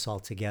keeps us all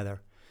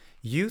together.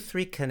 You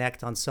three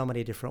connect on so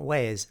many different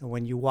ways, and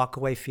when you walk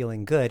away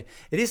feeling good,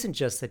 it isn't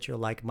just that you're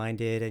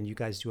like-minded and you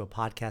guys do a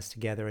podcast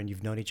together and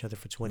you've known each other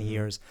for 20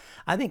 years.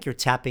 I think you're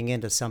tapping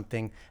into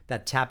something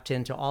that tapped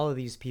into all of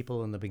these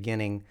people in the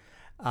beginning,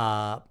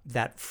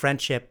 that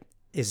friendship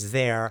is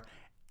there.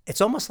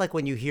 It's almost like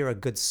when you hear a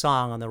good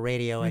song on the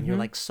radio and you're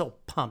like so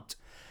pumped.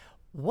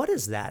 What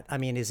is that? I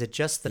mean, is it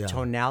just the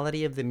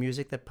tonality of the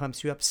music that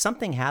pumps you up?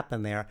 Something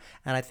happened there.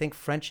 And I think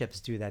friendships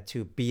do that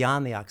too,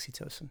 beyond the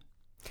oxytocin.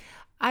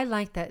 I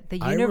like that. The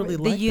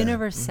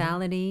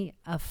universality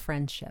of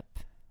friendship.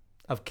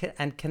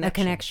 And connection. A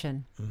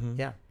connection.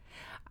 Yeah.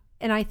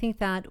 And I think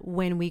that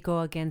when we go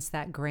against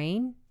that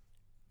grain,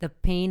 the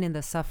pain and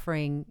the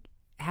suffering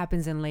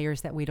happens in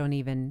layers that we don't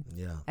even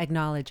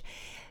acknowledge.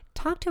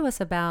 Talk to us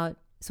about,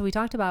 so we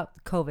talked about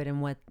COVID and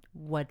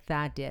what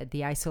that did,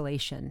 the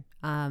isolation.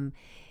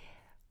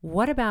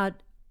 What about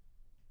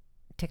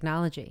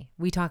technology?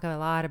 We talk a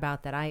lot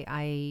about that.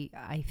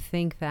 I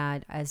think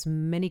that as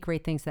many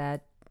great things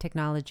that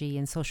technology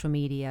and social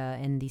media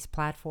and these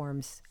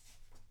platforms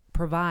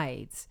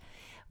provides,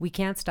 we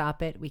can't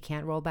stop it. We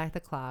can't roll back the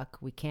clock.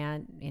 We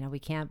can't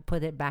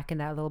put it back in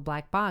that little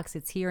black box.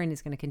 It's here and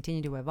it's going to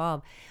continue to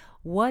evolve.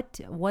 What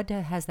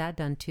has that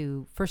done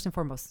to, first and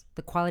foremost,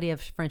 the quality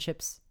of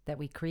friendships that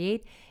we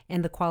create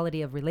and the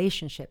quality of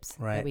relationships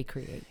that we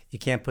create? You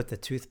can't put the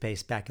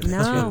toothpaste back in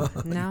the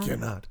tube. No. You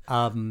cannot.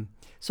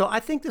 So I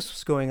think this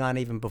was going on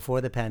even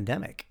before the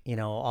pandemic.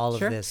 All of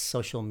this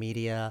social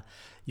media.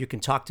 You can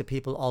talk to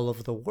people all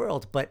over the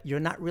world, but you're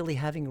not really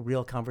having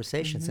real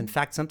conversations. In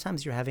fact,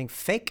 sometimes you're having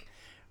fake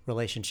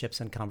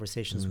relationships and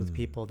conversations with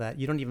people that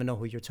you don't even know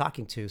who you're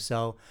talking to.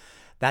 So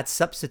that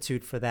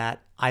substitute for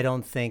that, I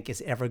don't think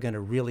is ever going to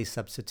really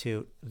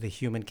substitute the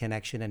human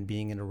connection and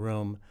being in a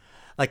room.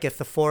 Like if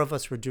the four of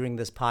us were doing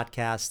this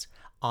podcast,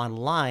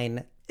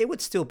 online, it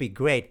would still be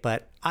great,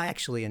 but I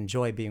actually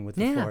enjoy being with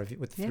the four of you,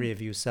 with the three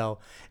of you. So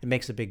it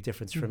makes a big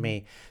difference for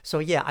me. So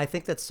yeah, I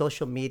think that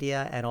social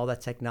media and all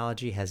that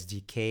technology has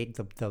decayed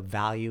the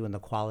value and the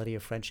quality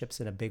of friendships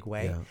in a big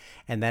way. Yeah.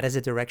 And that is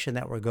a direction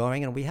that we're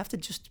going. And we have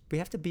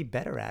to be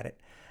better at it.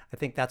 I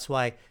think that's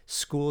why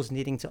schools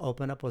needing to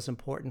open up was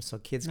important. So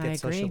kids get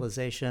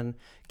socialization,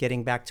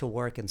 getting back to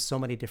work in so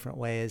many different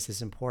ways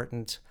is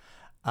important.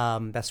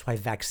 That's why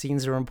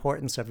vaccines are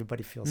important, so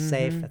everybody feels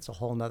safe. That's a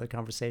whole nother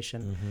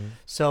conversation.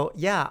 So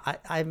yeah,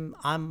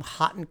 I'm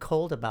hot and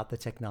cold about the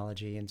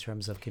technology in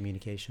terms of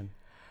communication.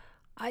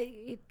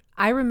 I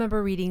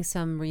remember reading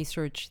some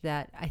research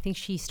that I think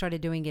she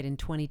started doing it in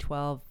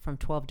 2012, from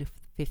 12 to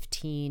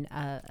 15,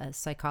 a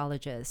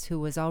psychologist who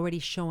was already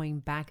showing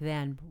back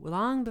then,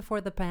 long before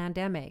the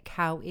pandemic,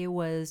 how it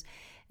was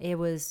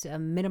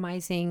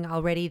minimizing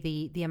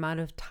already the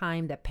amount of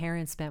time that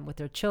parents spent with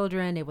their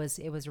children. It was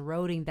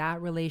eroding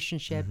that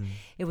relationship.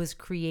 It was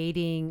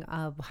creating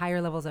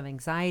higher levels of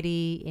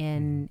anxiety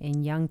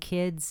in young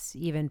kids,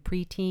 even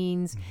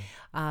preteens.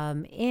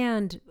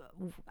 And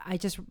I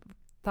just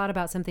thought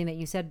about something that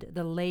you said,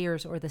 the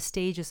layers or the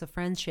stages of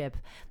friendship,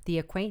 the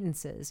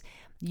acquaintances.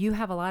 You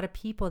have a lot of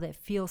people that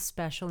feel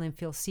special and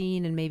feel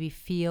seen and maybe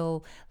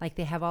feel like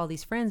they have all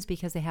these friends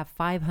because they have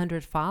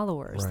 500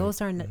 followers.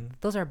 Right.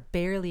 Those are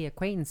barely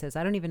acquaintances.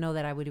 I don't even know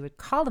that I would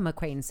call them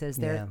acquaintances.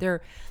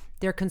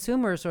 They're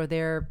consumers or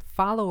they're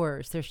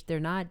followers. They're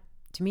not,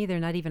 to me, they're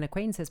not even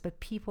acquaintances, but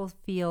people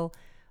feel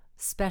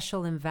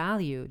special and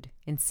valued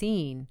and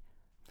seen.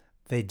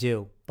 They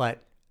do.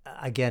 But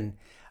again,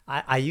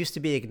 I used to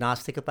be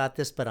agnostic about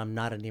this, but I'm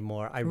not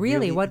anymore.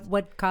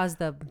 What caused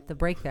the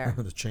break there?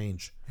 The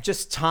change.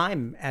 Just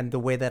time and the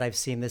way that I've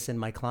seen this in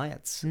my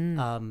clients.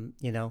 Talking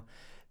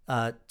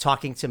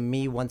to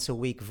me once a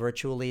week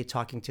virtually,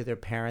 talking to their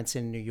parents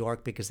in New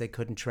York because they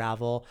couldn't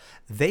travel.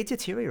 They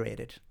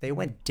deteriorated. They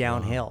went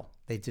downhill.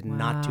 They did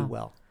not do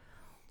well.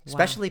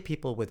 Especially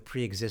people with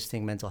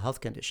pre-existing mental health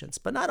conditions,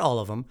 but not all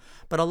of them,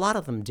 but a lot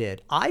of them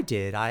did. I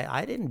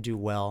didn't do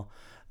well.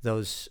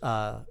 Those,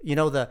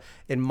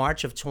 in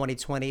March of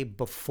 2020,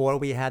 before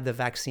we had the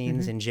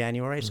vaccines in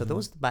January, so there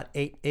was about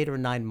eight or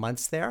 9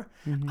 months there.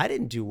 I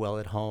didn't do well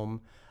at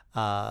home.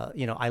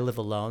 I live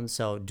alone,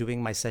 so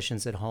doing my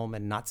sessions at home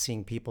and not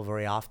seeing people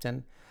very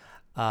often.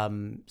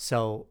 I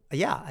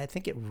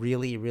think it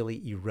really,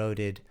 really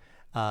eroded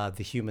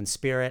the human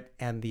spirit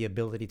and the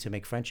ability to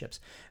make friendships.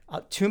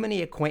 Too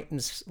many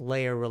acquaintance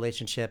layer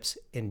relationships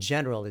in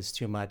general is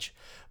too much.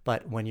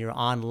 But when you're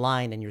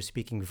online and you're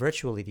speaking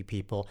virtually to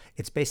people,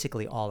 it's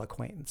basically all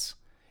acquaintance.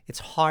 It's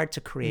hard to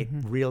create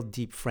real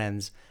deep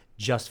friends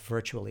just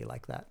virtually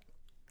like that.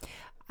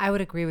 I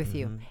would agree with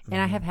you.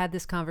 And I have had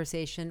this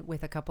conversation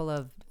with a couple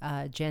of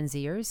Gen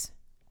Zers,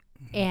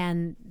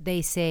 and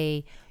they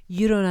say,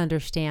 you don't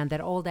understand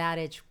that old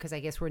adage, because I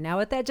guess we're now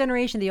at that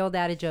generation, the old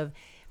adage of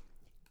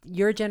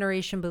your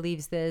generation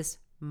believes this,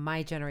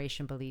 my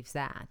generation believes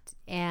that.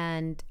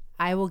 And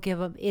I will give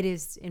them, it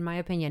is, in my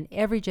opinion,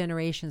 every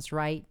generation's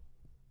right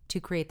to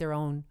create their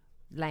own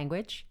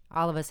language.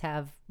 All of us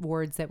have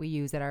words that we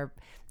use that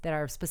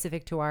are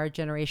specific to our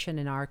generation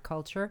and our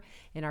culture,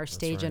 in our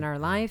stage in our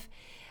life.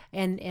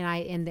 And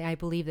I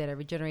believe that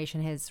every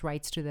generation has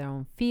rights to their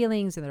own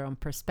feelings and their own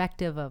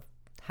perspective of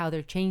how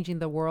they're changing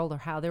the world or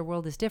how their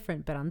world is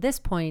different. But on this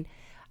point,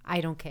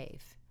 I don't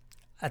cave.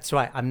 That's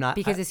right. I'm not,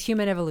 because it's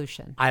human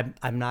evolution.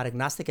 I'm not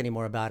agnostic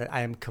anymore about it.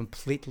 I am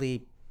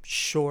completely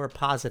sure,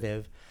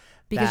 positive.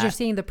 Because you're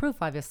seeing the proof,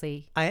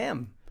 obviously. I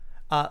am.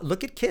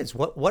 Look at kids.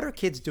 What are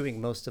kids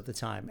doing most of the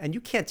time? And you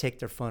can't take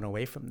their phone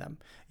away from them.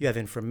 You have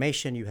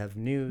information, you have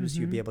news,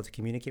 you'd be able to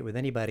communicate with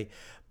anybody.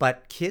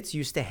 But kids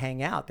used to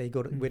hang out. We'd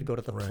go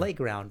to the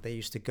playground. They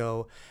used to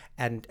go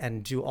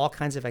and do all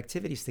kinds of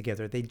activities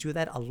together. They do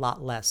that a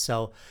lot less.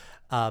 So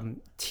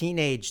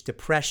teenage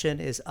depression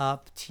is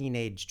up.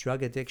 Teenage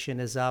drug addiction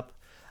is up.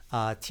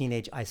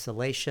 Teenage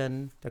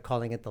isolation, they're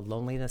calling it the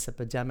loneliness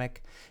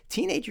epidemic.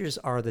 Teenagers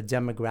are the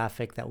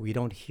demographic that we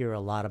don't hear a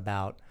lot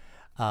about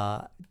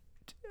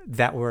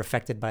that were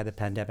affected by the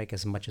pandemic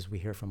as much as we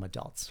hear from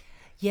adults.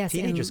 Yes,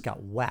 teenagers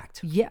got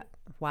whacked. Yeah,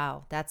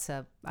 wow, that's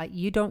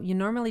you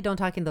normally don't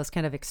talk in those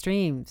kind of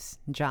extremes,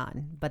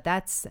 John. But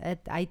that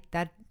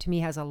to me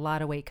has a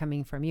lot of weight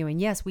coming from you. And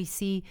yes, we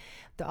see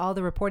all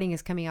the reporting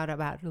is coming out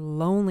about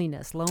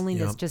loneliness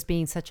just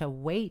being such a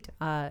weight.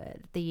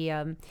 We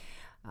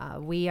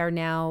are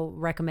now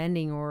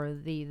recommending, or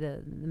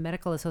the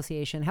Medical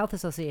Association, Health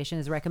Association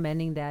is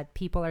recommending that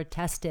people are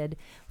tested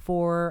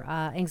for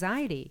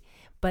anxiety.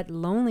 But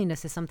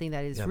loneliness is something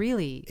that is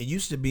really... It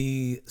used to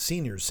be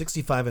seniors,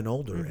 65 and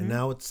older, and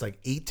now it's like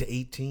 8 to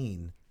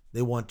 18.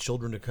 They want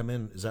children to come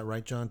in. Is that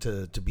right, John?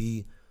 To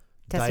be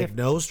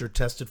diagnosed or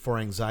tested for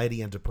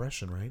anxiety and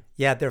depression, right?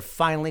 Yeah, they're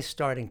finally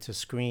starting to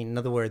screen. In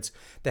other words,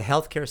 the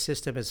healthcare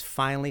system is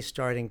finally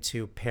starting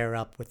to pair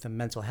up with the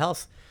mental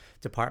health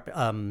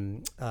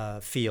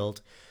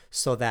field,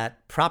 so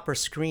that proper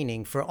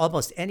screening for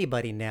almost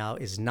anybody now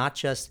is not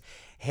just,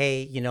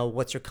 hey,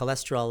 what's your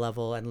cholesterol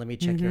level and let me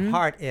check your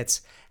heart.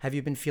 It's, have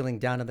you been feeling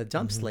down in the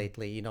dumps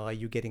lately? Are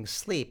you getting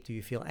sleep? Do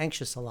you feel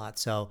anxious a lot?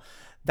 So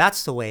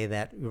that's the way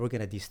that we're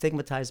going to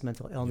destigmatize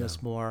mental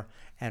illness more,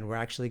 and we're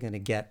actually going to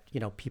get,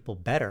 people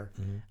better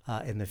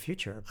in the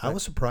future. I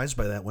was surprised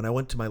by that. When I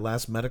went to my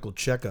last medical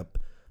checkup,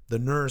 the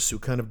nurse who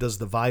kind of does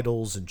the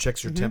vitals and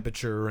checks your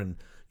temperature and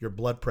your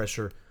blood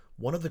pressure,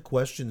 one of the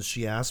questions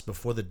she asked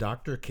before the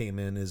doctor came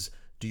in is,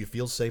 do you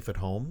feel safe at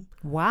home?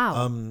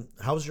 Wow.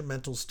 How's your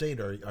mental state?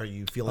 Are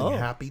you feeling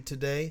happy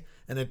today?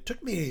 And it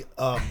took me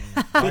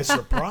by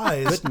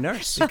surprise. Good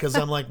nurse. Because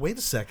I'm like, wait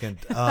a second.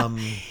 Is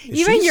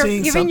Even she your- seeing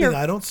even something your-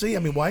 I don't see? I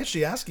mean, why is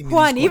she asking me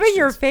Juan, these even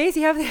your questions? face,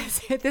 you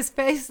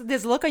have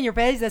this look on your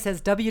face that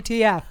says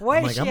WTF. Why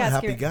I'm is like, she I'm a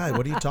asking? happy guy.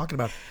 What are you talking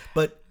about?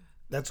 But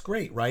that's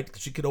great, right?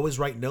 She could always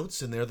write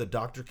notes in there. The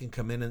doctor can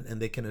come in and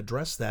they can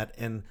address that.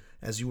 And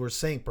as you were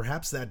saying,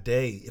 perhaps that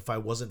day, if I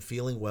wasn't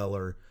feeling well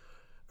or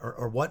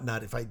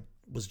whatnot, if I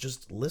was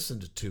just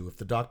listened to, if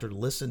the doctor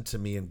listened to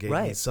me and gave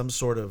me some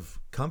sort of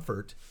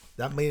comfort,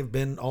 that may have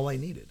been all I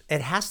needed.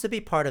 It has to be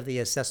part of the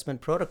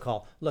assessment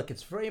protocol. Look,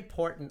 it's very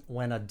important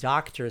when a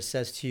doctor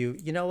says to you,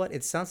 you know what,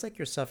 it sounds like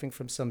you're suffering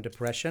from some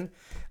depression.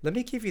 Let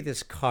me give you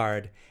this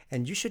card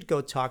and you should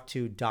go talk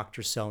to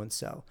Dr.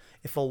 So-and-so.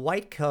 If a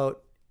white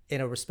coat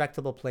in a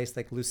respectable place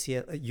like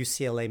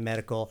UCLA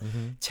Medical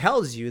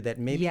tells you that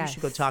maybe you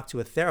should go talk to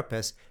a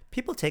therapist,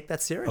 people take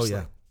that seriously. Oh,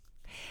 yeah.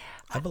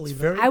 I believe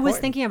very that. I was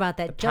important. thinking about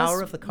that. The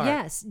power of the card.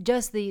 Yes,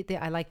 just the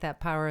I like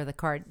that power of the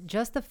card.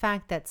 Just the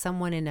fact that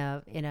someone in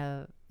a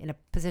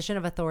position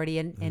of authority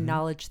and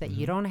knowledge that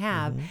you don't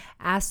have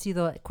asked you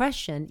the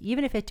question,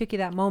 even if it took you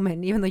that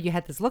moment, even though you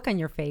had this look on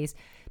your face,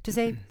 to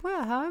say,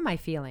 well, how am I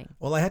feeling?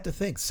 Well, I had to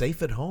think,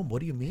 safe at home. What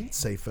do you mean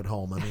safe at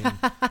home? I mean,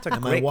 am I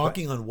great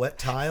walking on wet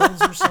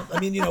tiles or something? I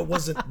mean,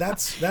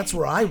 that's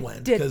where I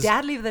went. Did 'cause-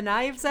 Dad leave the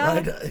knives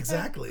out? Right,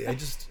 exactly.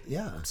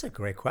 That's a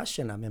great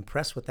question. I'm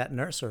impressed with that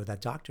nurse or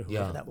that doctor,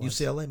 whoever that was.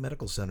 UCLA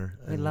Medical Center.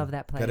 We love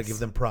that place. Got to give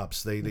them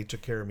props. They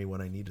took care of me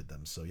when I needed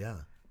them. So yeah.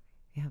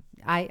 Yeah,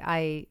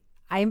 I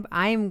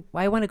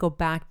want to go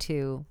back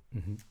to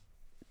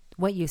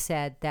what you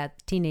said,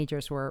 that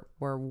teenagers were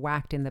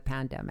whacked in the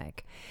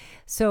pandemic.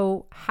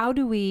 So how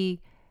do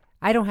we?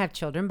 I don't have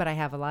children, but I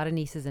have a lot of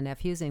nieces and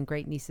nephews, and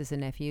great nieces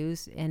and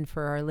nephews. And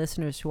for our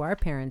listeners who are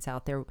parents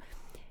out there,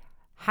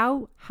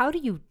 how do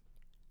you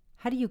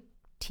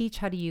teach?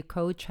 How do you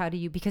coach?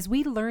 Because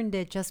we learned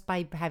it just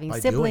by having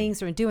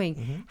siblings or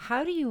doing.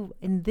 How do you,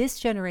 in this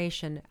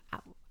generation,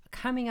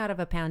 coming out of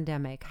a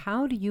pandemic,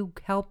 how do you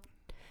help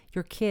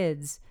your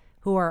kids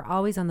who are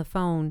always on the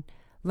phone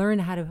learn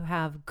how to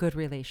have good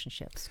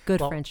relationships, good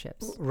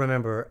friendships?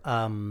 Remember,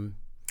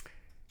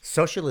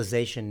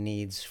 socialization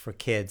needs for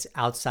kids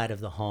outside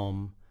of the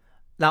home.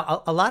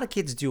 Now, a lot of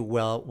kids do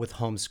well with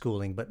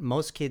homeschooling, but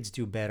most kids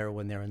do better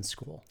when they're in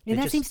school. And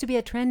that seems to be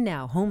a trend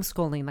now,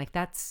 homeschooling.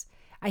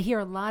 I hear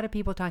a lot of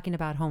people talking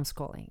about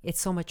homeschooling. It's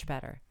so much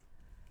better.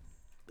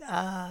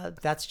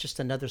 That's just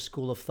another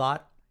school of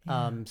thought.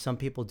 Some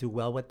people do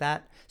well with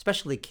that,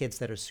 especially kids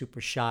that are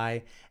super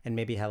shy and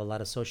maybe have a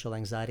lot of social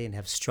anxiety and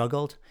have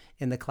struggled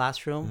in the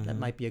classroom. That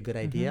might be a good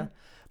idea.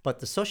 But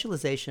the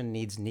socialization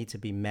needs need to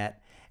be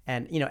met.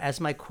 And,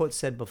 as my quote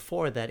said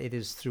before, that it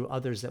is through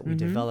others that we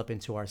develop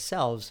into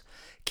ourselves.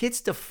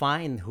 Kids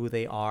define who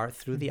they are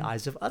through the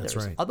eyes of others.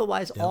 That's right.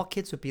 Otherwise, all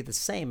kids would be the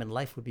same and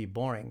life would be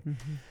boring.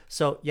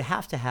 So you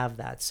have to have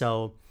that.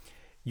 So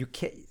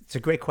it's a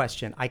great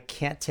question. I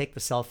can't take the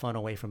cell phone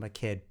away from a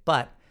kid,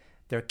 but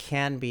there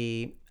can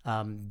be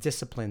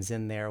disciplines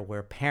in there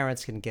where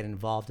parents can get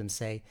involved and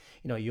say,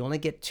 you only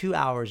get 2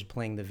 hours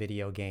playing the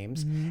video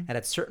games. And at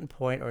a certain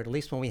point, or at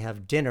least when we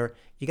have dinner,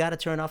 you got to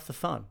turn off the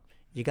phone.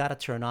 You got to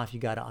turn off, you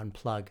got to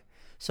unplug.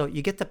 So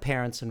you get the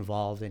parents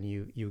involved and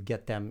you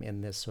get them in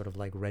this sort of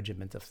like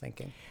regiment of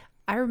thinking.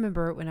 I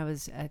remember when I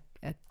was a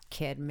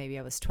kid, maybe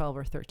I was 12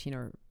 or 13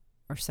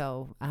 or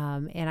so,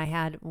 and I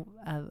had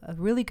a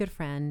really good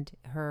friend.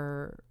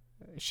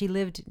 She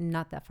lived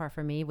not that far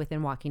from me,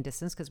 within walking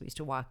distance, because we used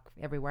to walk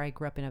everywhere. I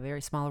grew up in a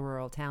very small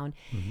rural town,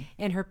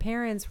 and her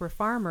parents were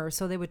farmers,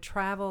 so they would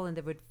travel and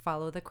they would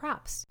follow the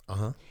crops.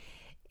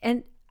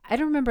 And I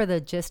don't remember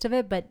the gist of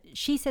it, but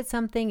she said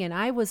something, and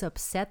I was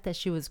upset that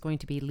she was going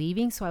to be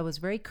leaving, so I was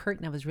very curt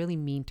and I was really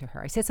mean to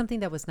her. I said something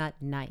that was not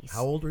nice.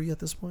 How old were you at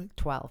this point?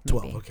 12, maybe.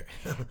 12, okay.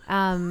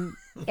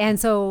 And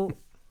so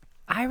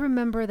I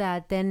remember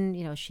that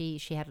then, she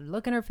had a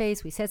look in her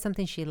face. We said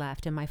something, she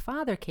left. And my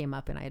father came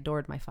up, and I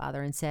adored my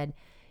father, and said,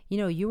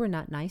 you were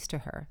not nice to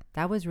her.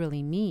 That was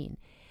really mean.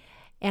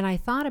 And I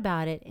thought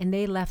about it, and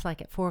they left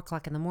like at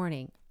 4:00 in the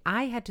morning.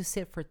 I had to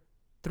sit for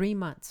 3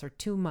 months or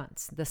 2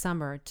 months, the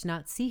summer, to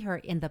not see her,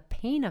 in the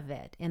pain of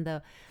it, in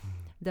the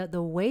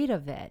weight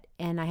of it.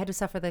 And I had to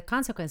suffer the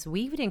consequence.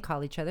 We didn't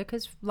call each other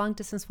because long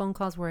distance phone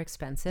calls were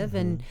expensive,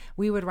 and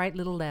we would write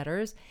little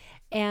letters.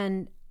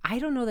 And I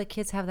don't know that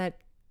kids have that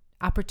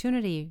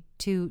opportunity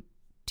to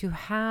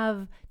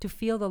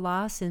feel the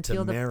loss and to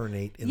feel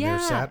marinate in their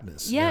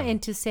sadness.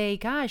 And to say,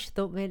 gosh,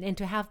 and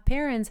to have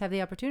parents have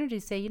the opportunity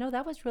to say,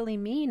 that was really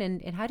mean.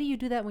 And how do you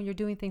do that when you're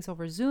doing things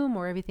over Zoom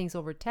or everything's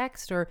over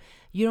text, or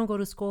you don't go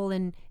to school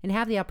and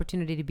have the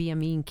opportunity to be a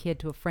mean kid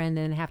to a friend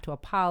and have to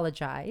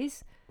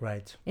apologize.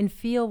 Right. And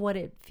feel what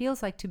it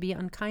feels like to be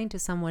unkind to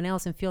someone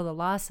else and feel the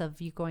loss of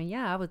you going,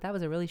 that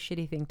was a really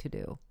shitty thing to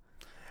do.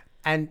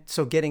 And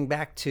so getting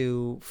back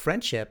to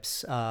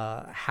friendships,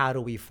 how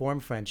do we form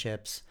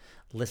friendships,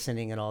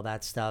 listening and all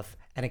that stuff,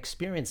 and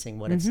experiencing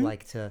what it's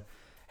like to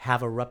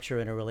have a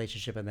rupture in a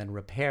relationship and then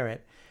repair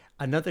it.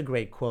 Another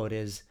great quote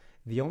is,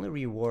 the only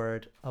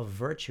reward of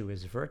virtue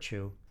is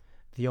virtue.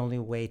 The only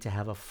way to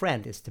have a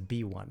friend is to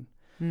be one.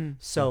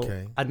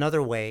 So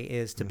another way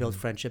is to build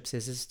friendships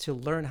is to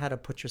learn how to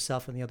put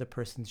yourself in the other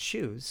person's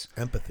shoes.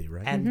 Empathy,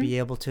 right? And be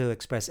able to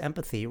express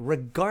empathy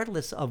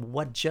regardless of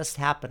what just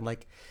happened.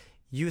 Like,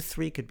 you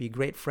three could be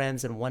great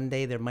friends and one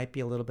day there might be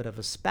a little bit of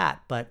a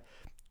spat, but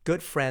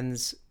good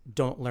friends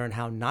don't learn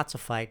how not to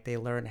fight. They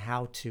learn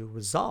how to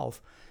resolve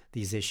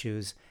these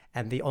issues.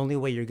 And the only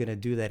way you're going to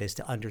do that is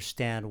to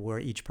understand where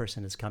each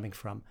person is coming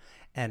from.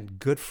 And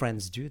good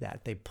friends do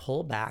that. They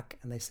pull back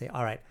and they say,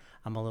 all right,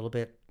 I'm a little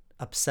bit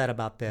upset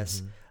about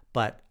this,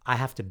 but I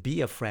have to be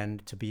a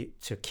friend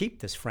to keep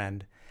this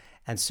friend.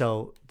 And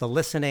so the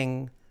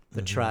listening,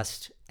 the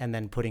trust, and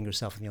then putting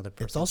yourself in the other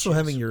person's It's also shoes.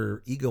 having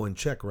your ego in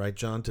check, right,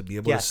 John? To be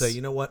able Yes. to say,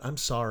 you know what, I'm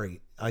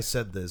sorry I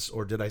said this,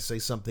 or did I say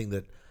something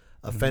that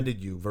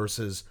offended you,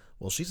 versus,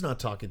 well, she's not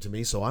talking to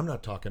me, so I'm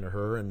not talking to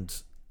her,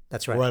 and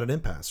That's right. we're at an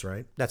impasse,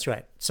 right? That's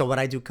right. So when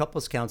I do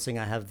couples counseling,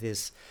 I have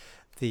these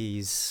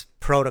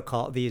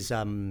protocol, these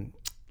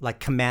like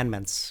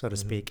commandments, so to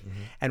speak.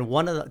 And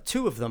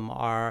two of them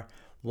are,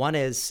 one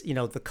is,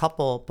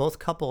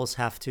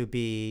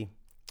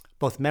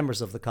 both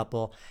members of the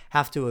couple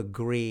have to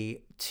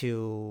agree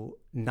to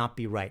not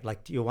be right.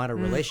 Like, do you want a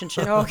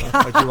relationship or do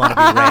you want to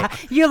be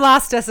right? You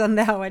lost us on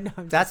that one.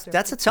 No, That's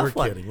a tough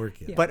one. We're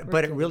kidding.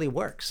 But it really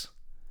works.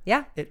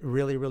 Yeah. It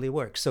really, really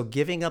works. So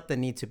giving up the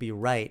need to be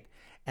right,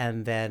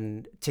 and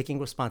then taking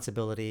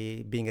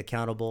responsibility, being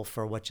accountable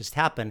for what just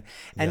happened,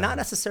 and not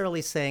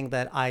necessarily saying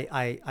that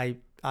I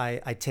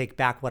take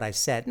back what I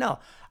said. No,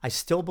 I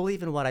still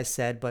believe in what I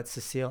said, but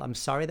Cecile, I'm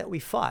sorry that we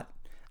fought.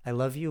 I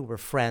love you. We're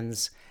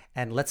friends,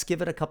 and let's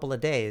give it a couple of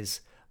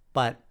days.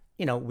 But,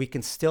 we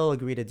can still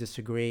agree to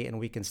disagree, and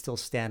we can still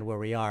stand where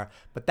we are.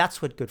 But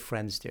that's what good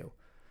friends do.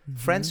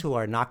 Friends who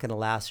are not going to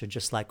last are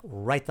just like,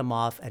 write them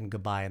off and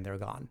goodbye, and they're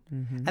gone.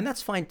 And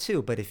that's fine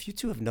too. But if you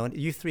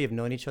three have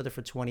known each other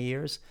for 20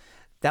 years,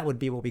 that would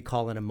be what we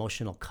call an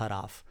emotional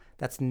cutoff.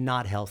 That's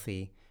not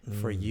healthy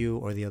for you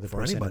or the other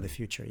person in the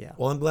future. Yeah.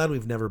 Well, I'm glad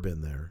we've never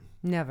been there.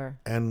 Never.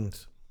 And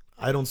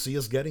I don't see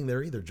us getting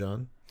there either,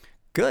 John.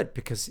 Good,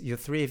 because the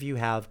three of you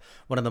have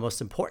one of the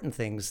most important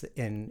things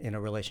in a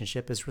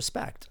relationship is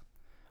respect.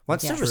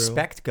 Once the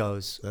respect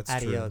goes, That's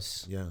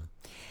adios. True. Yeah.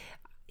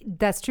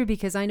 That's true,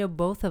 because I know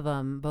both of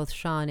them, both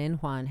Sean and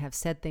Juan, have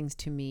said things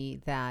to me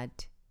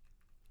that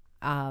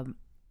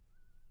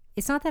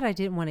it's not that I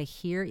didn't want to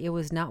hear. It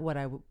was not what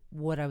I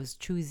was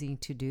choosing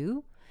to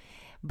do.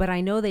 But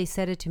I know they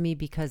said it to me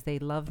because they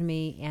loved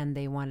me and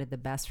they wanted the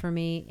best for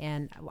me.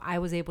 And I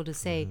was able to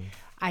say,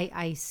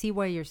 I see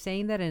why you're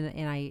saying that,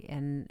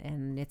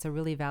 and it's a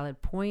really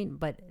valid point,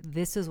 but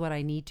this is what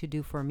I need to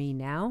do for me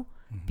now,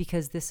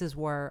 because this is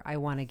where I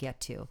want to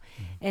get to.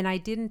 And I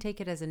didn't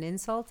take it as an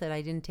insult, and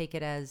I didn't take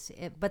it as,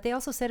 but they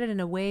also said it in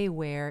a way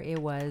where it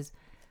was,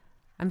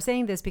 I'm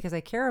saying this because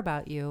I care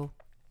about you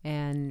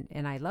and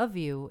I love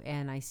you,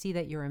 and I see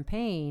that you're in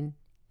pain,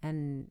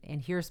 and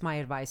here's my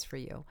advice for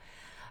you.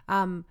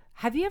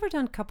 Have you ever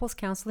done couples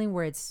counseling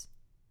where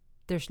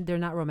they're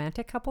not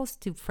romantic couples?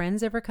 Do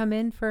friends ever come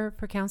in for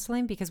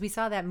counseling? Because we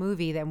saw that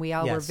movie that we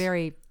all were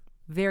very,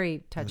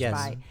 very touched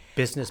by.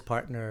 Business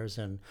partners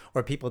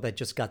or people that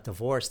just got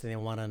divorced and they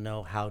want to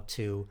know how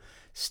to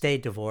stay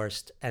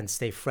divorced and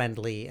stay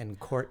friendly and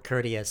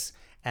courteous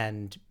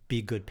and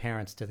be good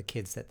parents to the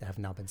kids that have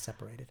now been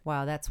separated.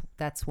 Wow, that's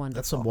wonderful.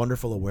 That's some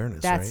wonderful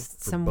awareness, that's right?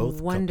 That's some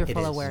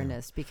wonderful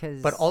awareness,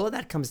 because... But all of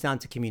that comes down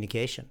to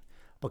communication.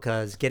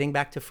 Because getting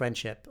back to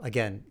friendship,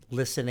 again,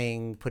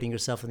 listening, putting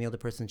yourself in the other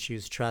person's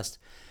shoes, trust.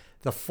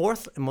 The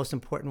fourth and most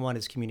important one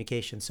is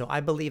communication. So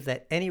I believe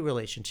that any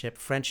relationship,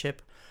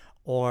 friendship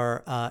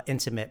or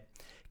intimate,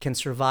 can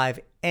survive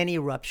any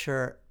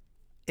rupture.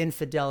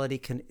 Infidelity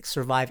can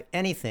survive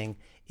anything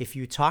if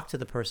you talk to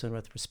the person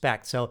with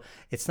respect. So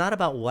it's not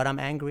about what I'm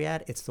angry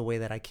at, it's the way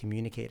that I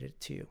communicate it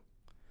to you.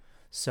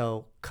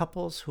 So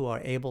couples who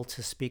are able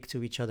to speak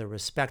to each other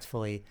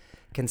respectfully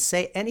can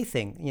say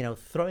anything.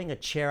 Throwing a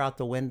chair out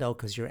the window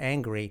because you're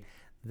angry,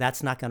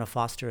 that's not going to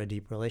foster a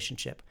deep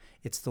relationship.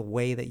 It's the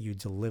way that you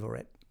deliver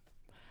it.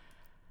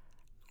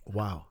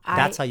 Wow.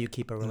 That's how you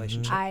keep a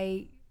relationship.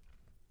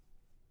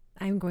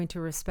 I'm going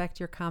to respect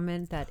your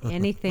comment that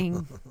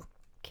anything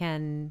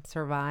can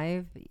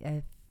survive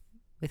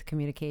with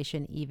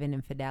communication, even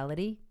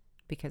infidelity,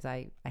 because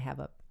I have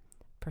a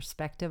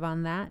perspective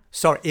on that.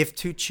 So if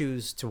two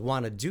choose to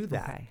want to do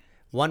that,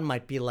 One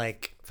might be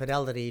like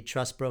fidelity,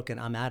 trust broken,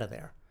 I'm out of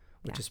there,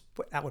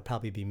 that would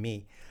probably be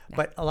me. Yeah.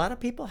 But a lot of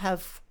people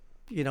have,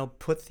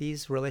 put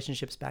these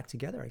relationships back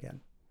together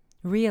again.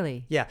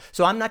 Really? Yeah.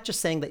 So I'm not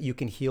just saying that you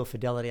can heal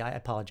fidelity. I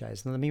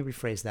apologize. Let me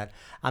rephrase that.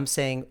 I'm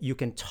saying you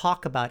can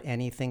talk about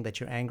anything that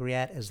you're angry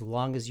at as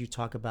long as you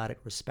talk about it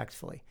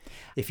respectfully.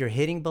 If you're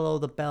hitting below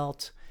the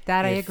belt,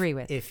 I agree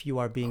with. If you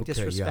are being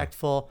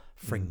disrespectful,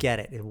 forget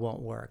it. It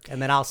won't work.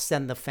 And then I'll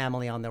send the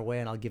family on their way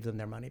and I'll give them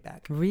their money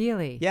back.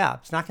 Really? Yeah.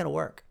 It's not going to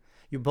work.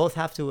 You both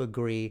have to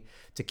agree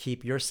to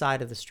keep your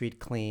side of the street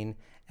clean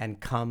and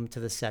come to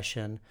the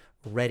session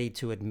ready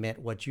to admit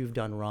what you've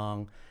done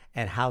wrong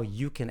and how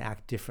you can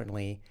act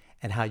differently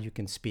and how you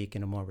can speak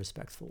in a more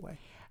respectful way.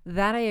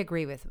 That I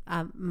agree with.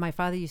 My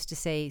father used to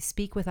say,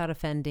 speak without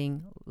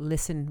offending,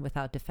 listen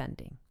without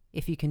defending.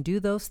 If you can do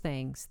those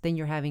things, then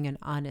you're having an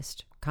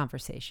honest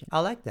conversation. I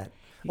like that.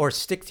 Or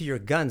stick to your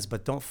guns,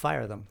 but don't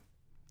fire them.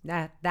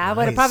 That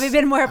would have probably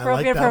been more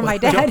appropriate for my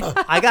dad.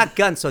 I got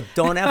guns, so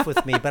don't F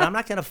with me, but I'm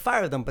not going to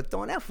fire them, but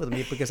don't F with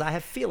me because I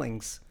have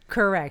feelings.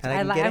 Correct.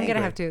 I'm going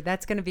to have to.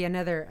 That's going to be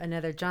another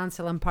John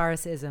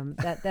Tsilimparis-ism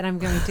that I'm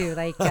going to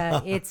like.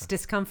 It's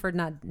discomfort,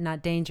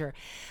 not danger.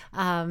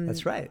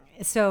 That's right.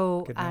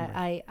 So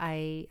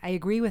I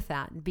agree with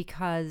that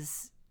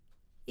because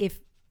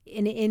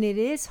and it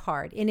is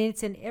hard, and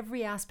it's in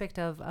every aspect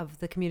of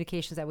the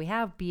communications that we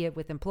have, be it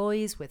with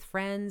employees, with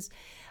friends,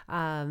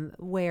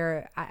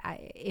 where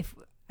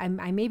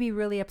I may be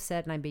really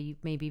upset, and I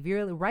may be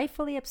really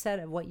rightfully upset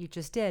at what you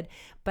just did,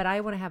 but I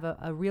want to have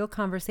a real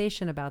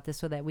conversation about this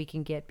so that we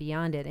can get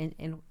beyond it.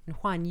 And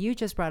Juan, you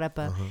just brought up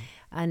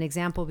an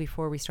example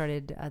before we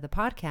started the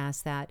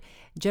podcast that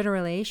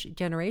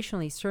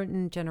generationally,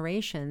 certain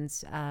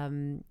generations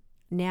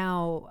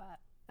now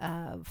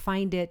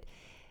find it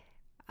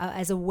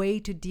as a way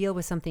to deal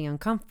with something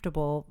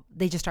uncomfortable,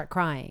 they just start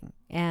crying.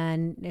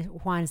 And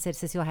Juan said,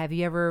 Cecile, have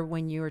you ever,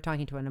 when you were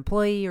talking to an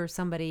employee or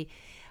somebody,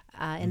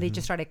 and they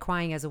just started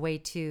crying as a way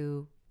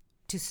to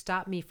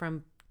stop me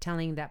from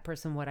telling that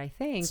person what I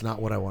think. It's not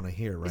what I want to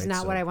hear, right? It's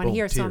not what I want to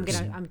hear. So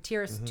I'm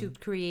tears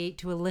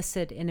to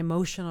elicit an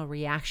emotional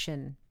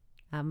reaction,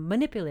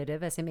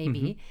 manipulative as it may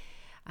be.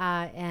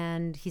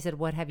 And he said,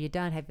 what have you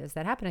done? Has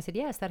that happened? I said,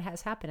 yes, that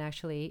has happened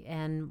actually.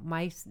 And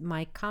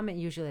my comment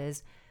usually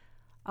is,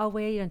 I'll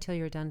wait until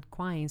you're done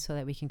crying so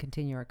that we can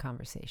continue our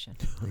conversation.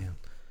 Yeah.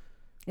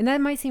 And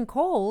that might seem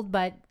cold,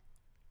 but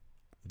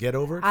get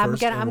over it I'm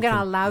first. I'm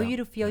gonna allow you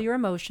to feel your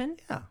emotion.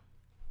 Yeah.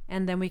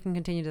 And then we can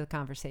continue the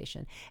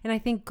conversation. And I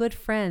think good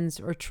friends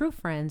or true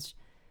friends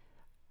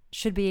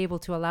should be able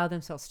to allow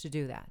themselves to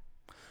do that.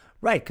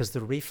 Right, because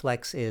the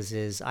reflex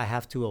is I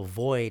have to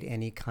avoid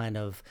any kind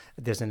of,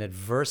 there's an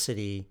adverse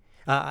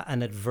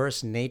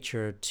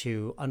nature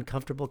to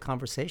uncomfortable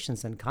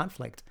conversations and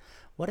conflict.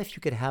 What if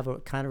you could have a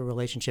kind of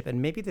relationship,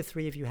 and maybe the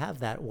three of you have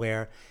that,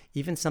 where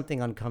even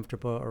something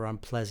uncomfortable or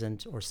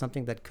unpleasant or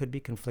something that could be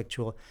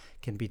conflictual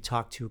can be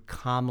talked to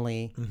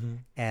calmly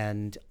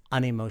and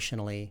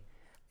unemotionally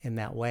in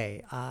that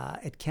way.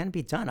 It can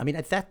be done. I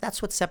mean,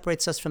 that's what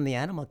separates us from the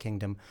animal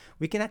kingdom.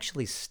 We can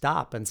actually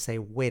stop and say,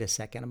 wait a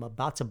second, I'm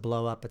about to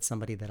blow up at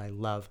somebody that I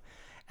love.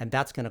 And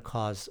that's going to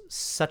cause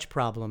such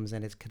problems,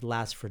 and it could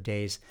last for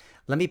days.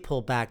 Let me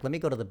pull back. Let me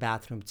go to the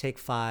bathroom, take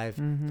 5,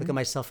 look at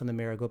myself in the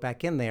mirror, go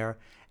back in there,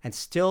 and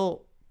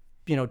still,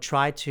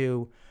 try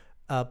to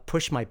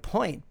push my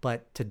point,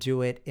 but to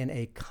do it in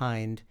a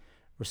kind,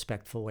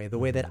 respectful way, the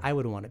way that I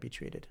would want to be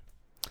treated.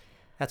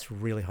 That's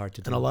really hard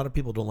to do. And a lot of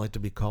people don't like to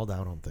be called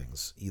out on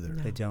things either.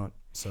 No. They don't.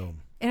 So.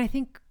 And I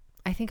think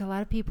a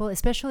lot of people,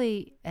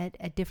 especially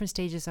at different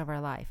stages of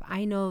our life,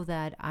 I know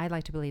that I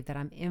like to believe that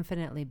I'm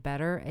infinitely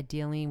better at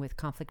dealing with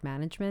conflict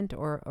management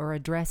or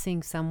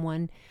addressing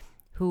someone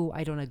who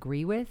I don't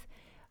agree with.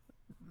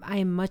 I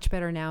am much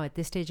better now at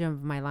this stage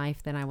of my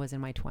life than I was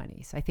in my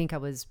 20s. I think I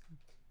was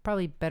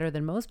probably better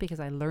than most because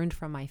I learned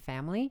from my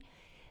family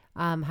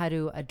how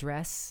to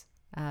address.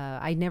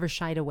 I never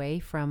shied away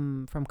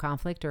from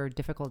conflict or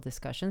difficult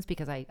discussions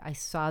because I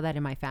saw that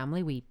in my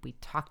family. We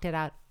talked it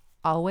out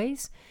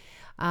always.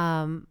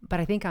 But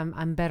I think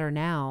I'm better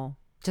now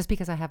just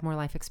because I have more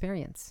life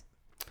experience.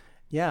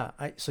 Yeah.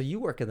 So you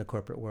work in the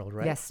corporate world,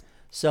 right? Yes.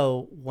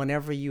 So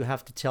whenever you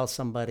have to tell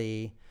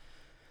somebody,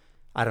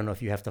 I don't know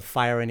if you have to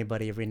fire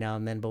anybody every now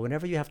and then, but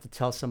whenever you have to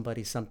tell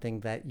somebody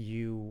something that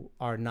you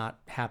are not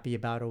happy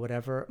about or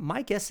whatever,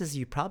 my guess is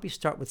you probably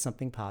start with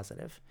something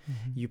positive.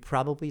 You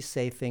probably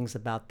say things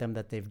about them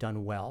that they've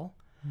done well.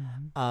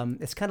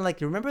 It's kind of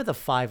like, you remember the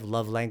 5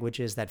 love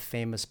languages, that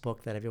famous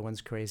book that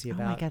everyone's crazy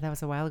about? Oh my God, that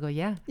was a while ago.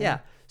 Yeah.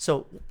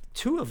 So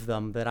 2 of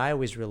them that I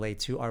always relate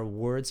to are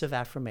words of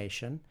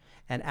affirmation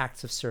and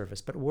acts of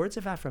service. But words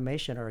of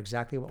affirmation are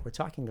exactly what we're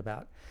talking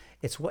about.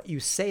 It's what you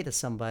say to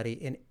somebody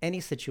in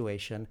any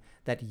situation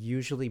that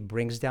usually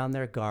brings down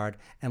their guard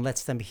and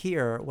lets them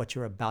hear what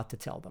you're about to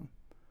tell them.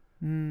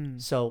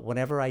 So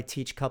whenever I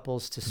teach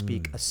couples to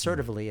speak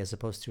assertively as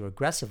opposed to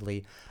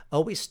aggressively,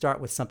 always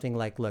start with something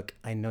like, look,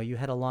 I know you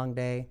had a long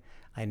day.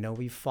 I know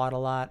we've fought a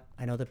lot.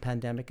 I know the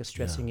pandemic is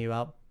stressing you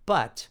out,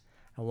 but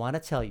I I want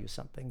to tell you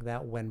something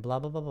that when blah,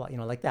 blah, blah, blah,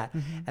 like that.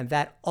 And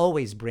that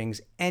always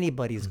brings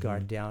anybody's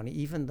guard down.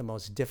 Even the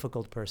most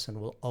difficult person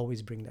will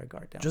always bring their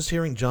guard down. Just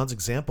hearing John's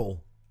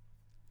example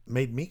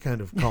made me kind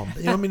of calm.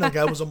 You know what I mean? Like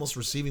I was almost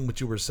receiving what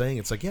you were saying.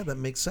 It's like, yeah, that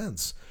makes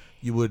sense.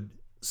 You would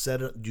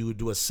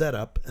do a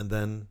setup and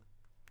then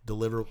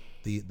deliver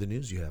the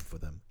news you have for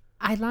them.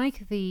 I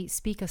like the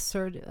speak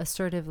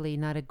assertively,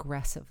 not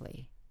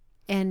aggressively.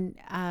 And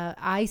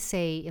I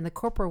say in the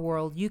corporate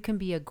world, you can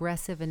be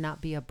aggressive and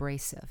not be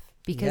abrasive,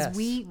 because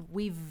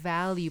we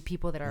value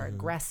people that are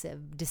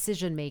aggressive,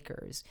 decision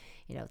makers,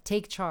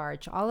 take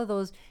charge. All of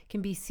those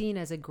can be seen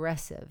as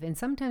aggressive. And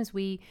sometimes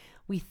we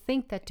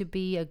think that to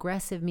be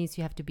aggressive means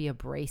you have to be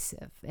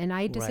abrasive. And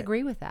I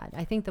disagree with that.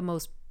 I think the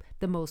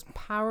most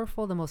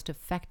powerful, the most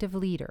effective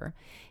leader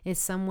is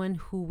someone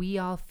who we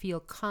all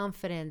feel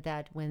confident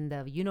that when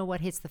the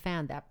what hits the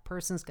fan, that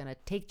person's going to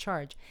take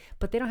charge,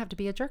 but they don't have to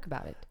be a jerk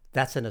about it.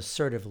 That's an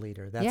assertive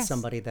leader. That's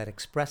somebody that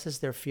expresses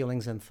their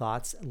feelings and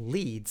thoughts,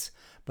 leads,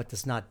 but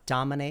does not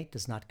dominate,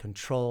 does not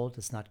control,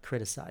 does not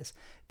criticize.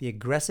 The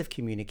aggressive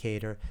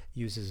communicator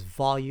uses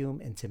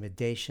volume,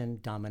 intimidation,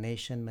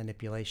 domination,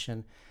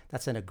 manipulation.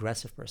 That's an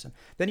aggressive person.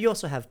 Then you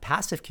also have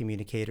passive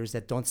communicators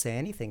that don't say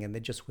anything and they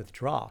just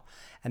withdraw.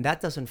 And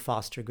that doesn't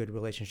foster good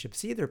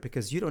relationships either,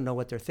 because you don't know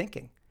what they're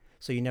thinking.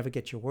 So you never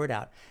get your word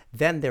out.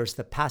 Then there's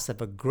the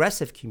passive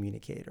aggressive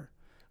communicator,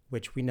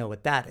 which we know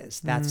what that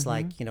is. That's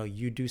like,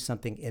 you do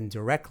something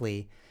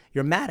indirectly.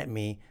 You're mad at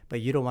me,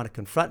 but you don't want to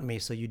confront me,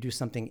 so you do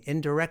something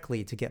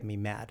indirectly to get me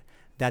mad.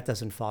 That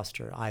doesn't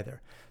foster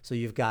either. So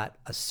you've got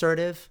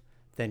assertive,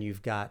 then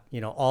you've got,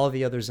 all of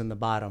the others in the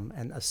bottom,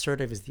 and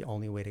assertive is the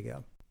only way to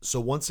go. So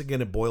once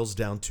again, it boils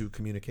down to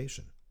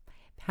communication.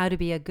 How to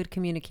be a good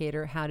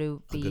communicator, how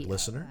to be a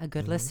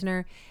good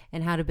listener,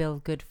 and how to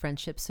build good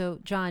friendships. So,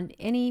 John,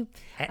 any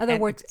other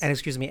words? And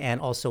excuse me,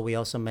 and also we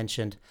also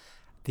mentioned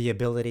the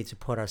ability to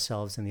put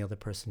ourselves in the other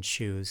person's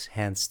shoes,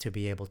 hence to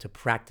be able to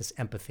practice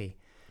empathy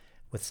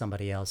with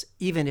somebody else,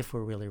 even if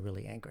we're really,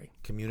 really angry.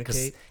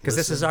 Communicate. Because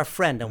this is our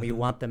friend and we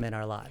want them in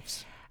our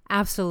lives.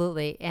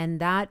 Absolutely.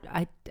 And that,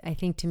 I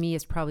think to me,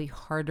 is probably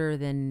harder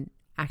than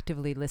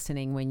actively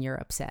listening when you're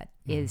upset,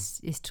 is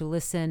to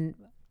listen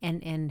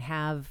and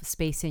have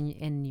space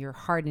in your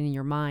heart and in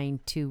your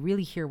mind to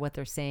really hear what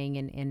they're saying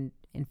and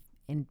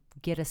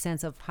get a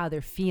sense of how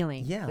they're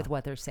feeling with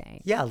what they're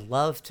saying. Yeah,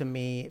 love to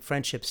me,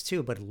 friendships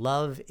too, but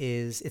love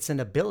it's an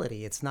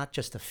ability. It's not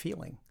just a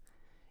feeling.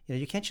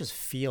 You can't just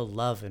feel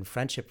love and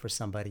friendship for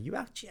somebody. You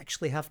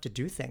actually have to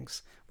do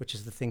things, which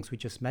is the things we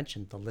just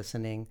mentioned, the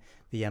listening,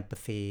 the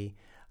empathy,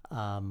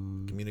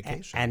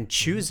 communication, and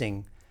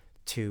choosing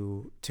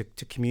to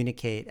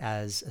communicate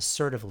as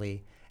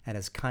assertively and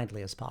as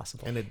kindly as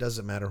possible. And it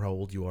doesn't matter how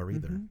old you are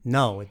either.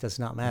 No, it does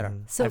not matter.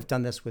 So, I've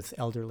done this with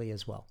elderly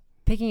as well.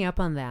 Picking up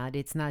on that,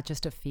 it's not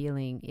just a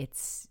feeling,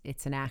 it's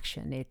an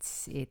action.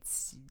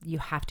 It's you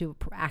have to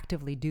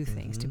actively do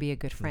things to be a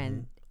good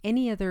friend.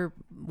 Any other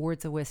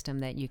words of wisdom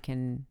that you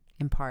can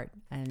impart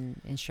and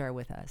share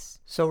with us?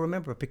 So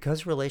remember,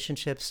 because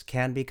relationships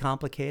can be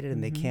complicated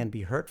and they can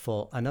be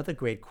hurtful, another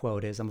great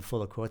quote is, I'm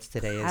full of quotes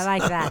today, is I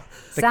like that.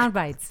 Sound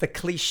bites. The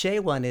cliche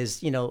one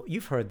is,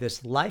 you've heard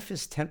this, life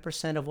is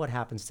 10% of what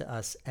happens to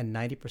us and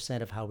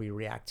 90% of how we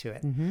react to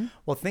it.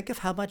 Well, think of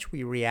how much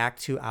we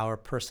react to our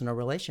personal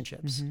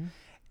relationships.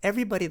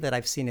 Everybody that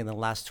I've seen in the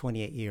last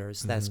 28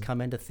 years that has come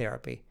into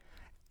therapy,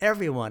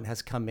 everyone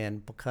has come in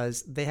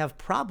because they have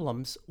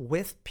problems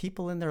with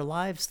people in their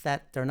lives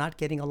that they're not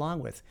getting along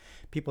with.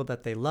 People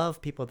that they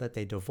love, people that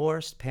they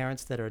divorced,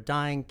 parents that are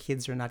dying,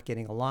 kids are not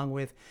getting along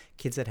with,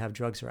 kids that have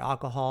drugs or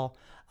alcohol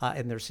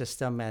in their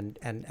system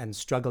and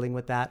struggling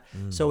with that.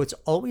 So it's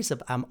always,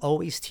 I'm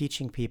always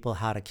teaching people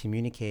how to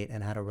communicate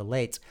and how to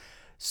relate.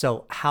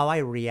 So how I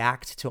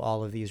react to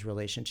all of these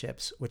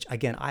relationships, which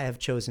again, I have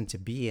chosen to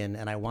be in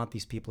and I want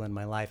these people in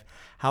my life,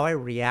 how I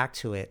react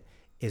to it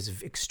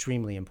is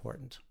extremely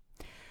important.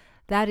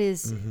 That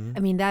is, I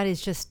mean, that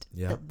is just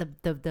the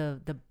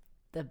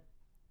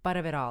butt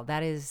of it all.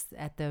 That is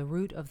at the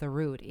root of the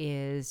root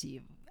is,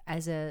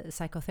 as a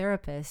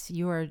psychotherapist,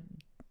 you are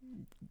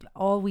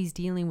always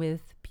dealing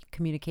with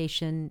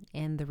communication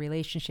and the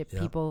relationship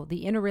people,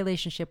 the inner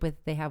relationship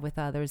they have with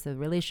others, the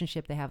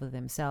relationship they have with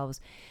themselves.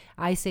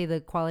 I say the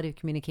quality of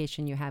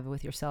communication you have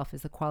with yourself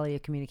is the quality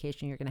of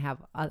communication you're going to have,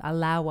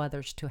 allow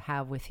others to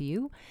have with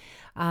you.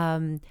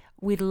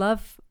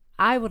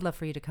 I would love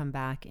for you to come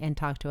back and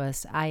talk to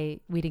us.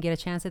 We didn't get a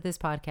chance at this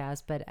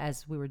podcast, but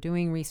as we were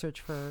doing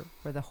research for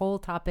the whole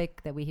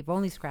topic that we have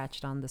only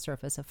scratched on the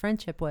surface of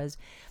friendship, was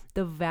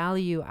the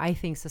value, I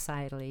think,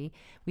 societally,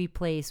 we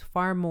place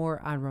far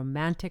more on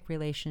romantic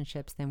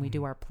relationships than we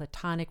do our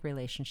platonic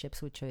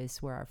relationships, which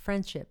is where our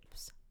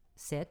friendships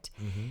sit.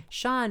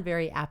 Sean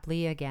very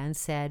aptly again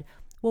said,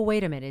 well,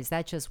 wait a minute, is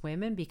that just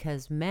women?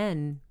 Because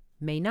men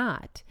may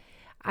not.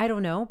 I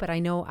don't know, but I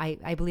know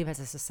I believe as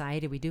a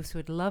society we do. So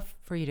we'd love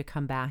for you to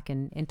come back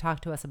and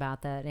talk to us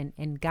about that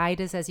and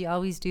guide us as you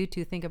always do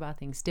to think about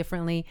things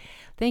differently.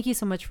 Thank you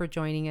so much for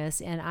joining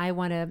us. And I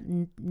want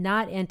to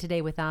not end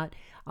today without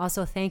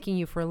also thanking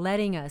you for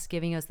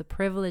giving us the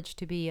privilege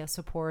to be a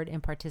support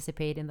and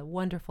participate in the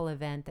wonderful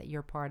event that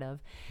you're part of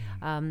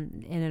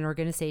in an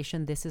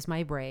organization, This Is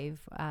My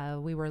Brave.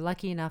 We were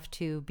lucky enough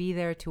to be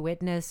there to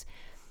witness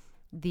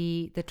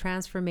the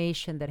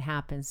transformation that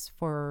happens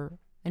for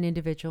an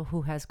individual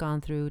who has gone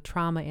through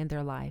trauma in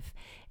their life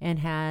and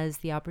has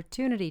the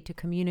opportunity to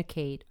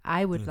communicate,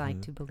 I would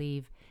like to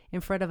believe, in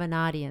front of an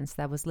audience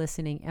that was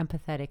listening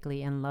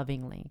empathetically and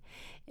lovingly.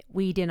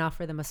 We didn't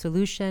offer them a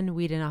solution.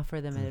 We didn't offer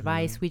them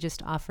advice. We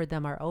just offered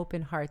them our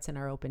open hearts and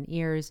our open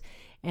ears.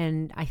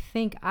 And I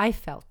think I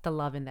felt the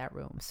love in that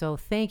room. So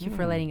thank you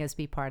for letting us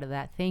be part of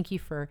that. Thank you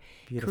for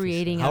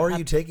creating. How are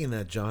you taking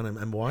that, John?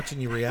 I'm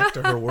watching you react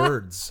to her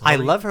words. I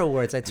love her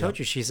words. I told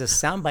you she's a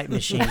soundbite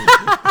machine.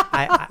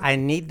 I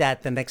need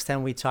that the next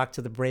time we talk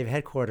to the Brave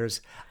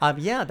headquarters.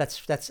 Yeah,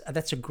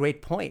 that's a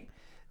great point.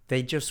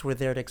 They just were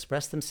there to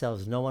express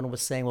themselves. No one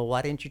was saying, well,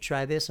 why didn't you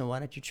try this? And why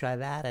don't you try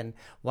that? And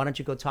why don't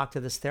you go talk to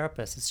this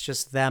therapist? It's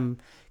just them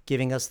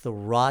giving us the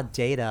raw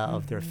data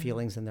of their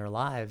feelings in their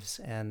lives.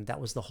 And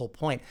that was the whole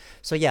point.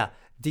 So yeah,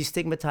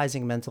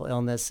 destigmatizing mental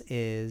illness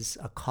is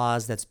a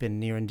cause that's been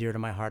near and dear to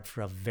my heart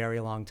for a very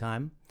long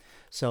time.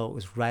 So it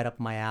was right up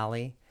my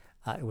alley.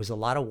 It was a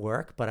lot of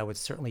work, but I would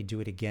certainly do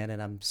it again.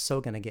 And I'm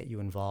so going to get you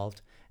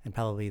involved, and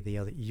probably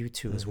you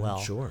two as well.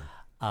 Sure.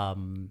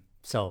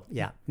 So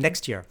yeah,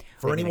 next year.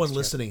 For anyone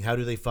listening, how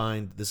do they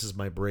find This Is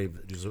My Brave?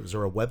 Is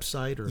there a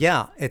website? Or?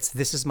 Yeah, it's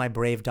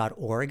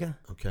thisismybrave.org.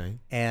 Okay.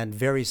 And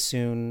very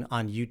soon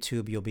on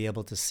YouTube, you'll be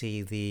able to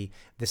see the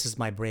This Is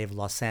My Brave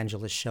Los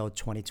Angeles show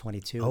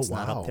 2022. It's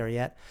not up there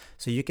yet.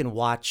 So you can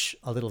watch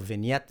a little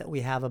vignette that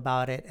we have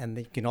about it. And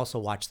you can also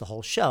watch the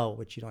whole show,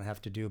 which you don't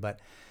have to do. But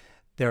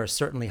there are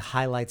certainly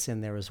highlights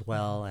in there as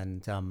well.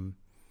 And,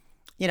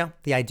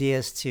 the idea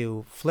is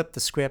to flip the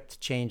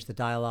script, change the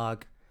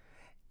dialogue.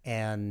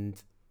 And,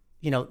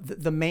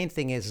 the main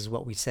thing is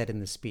what we said in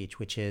the speech,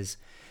 which is,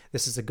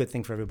 this is a good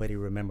thing for everybody to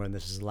remember, and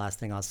this is the last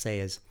thing I'll say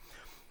is,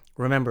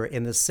 remember,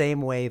 in the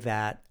same way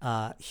that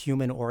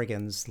human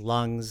organs,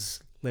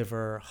 lungs,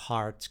 liver,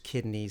 heart,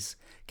 kidneys,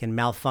 can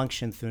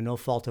malfunction through no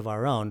fault of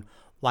our own,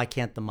 why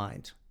can't the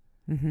mind?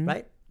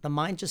 Right? The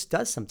mind just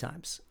does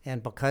sometimes.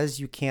 And because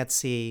you can't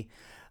see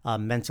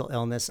mental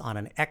illness on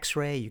an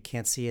X-ray, you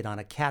can't see it on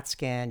a CAT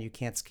scan, you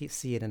can't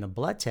see it in a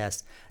blood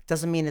test,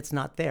 doesn't mean it's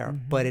not there,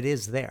 but it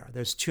is there.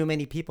 There's too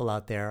many people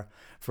out there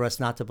for us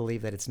not to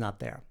believe that it's not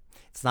there.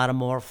 It's not a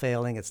moral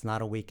failing, it's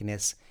not a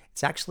weakness.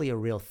 It's actually a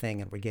real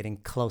thing, and we're getting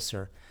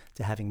closer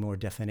to having more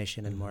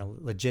definition and more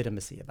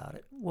legitimacy about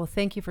it. Well,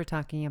 thank you for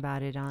talking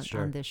about it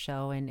on this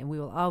show, and we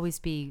will always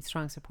be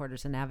strong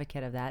supporters and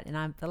advocate of that.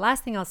 And the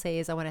last thing I'll say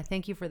is I want to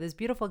thank you for this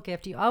beautiful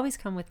gift. You always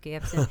come with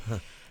gifts.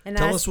 And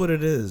Tell us what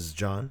it is,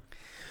 John.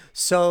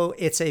 So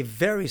it's a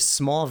very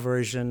small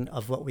version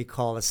of what we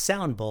call a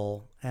sound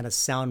bowl. And a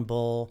sound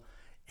bowl,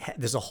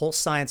 there's a whole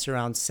science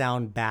around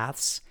sound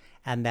baths,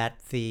 and that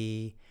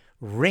the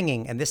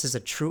ringing, and this is a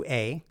true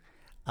A,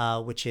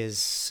 which is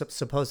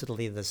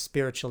supposedly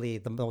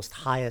the most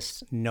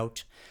highest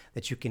note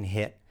that you can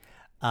hit.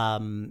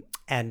 And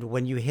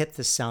when you hit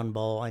the sound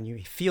bowl and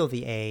you feel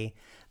the A,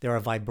 there are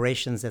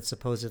vibrations that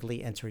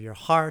supposedly enter your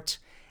heart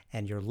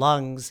and your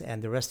lungs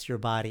and the rest of your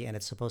body, and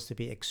it's supposed to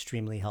be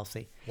extremely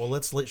healthy. Well,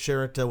 let's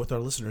share it with our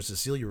listeners.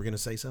 Cecile, you were going to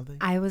say something?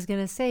 I was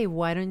going to say,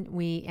 why don't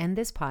we end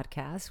this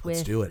podcast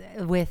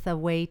with a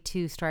way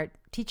to start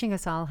teaching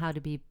us all how to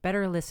be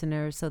better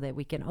listeners so that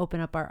we can open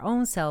up our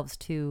own selves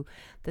to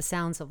the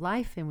sounds of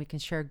life, and we can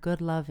share good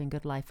love and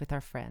good life with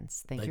our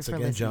friends. Thanks you for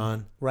again, listening.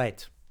 John.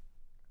 Right.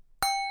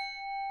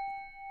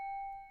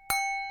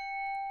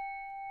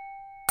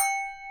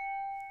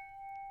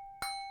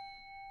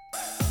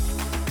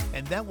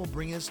 And that will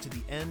bring us to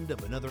the end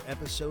of another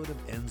episode of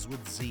Ends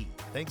with Z.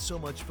 Thanks so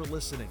much for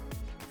listening.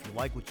 If you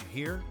like what you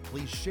hear,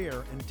 please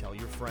share and tell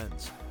your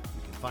friends.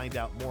 You can find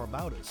out more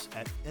about us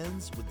at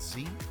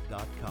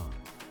endswithz.com.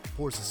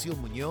 For Cecile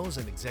Munoz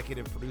and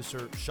executive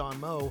producer Sean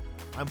Moe,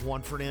 I'm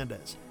Juan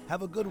Fernandez.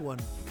 Have a good one,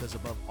 because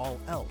above all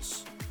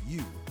else,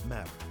 you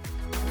matter.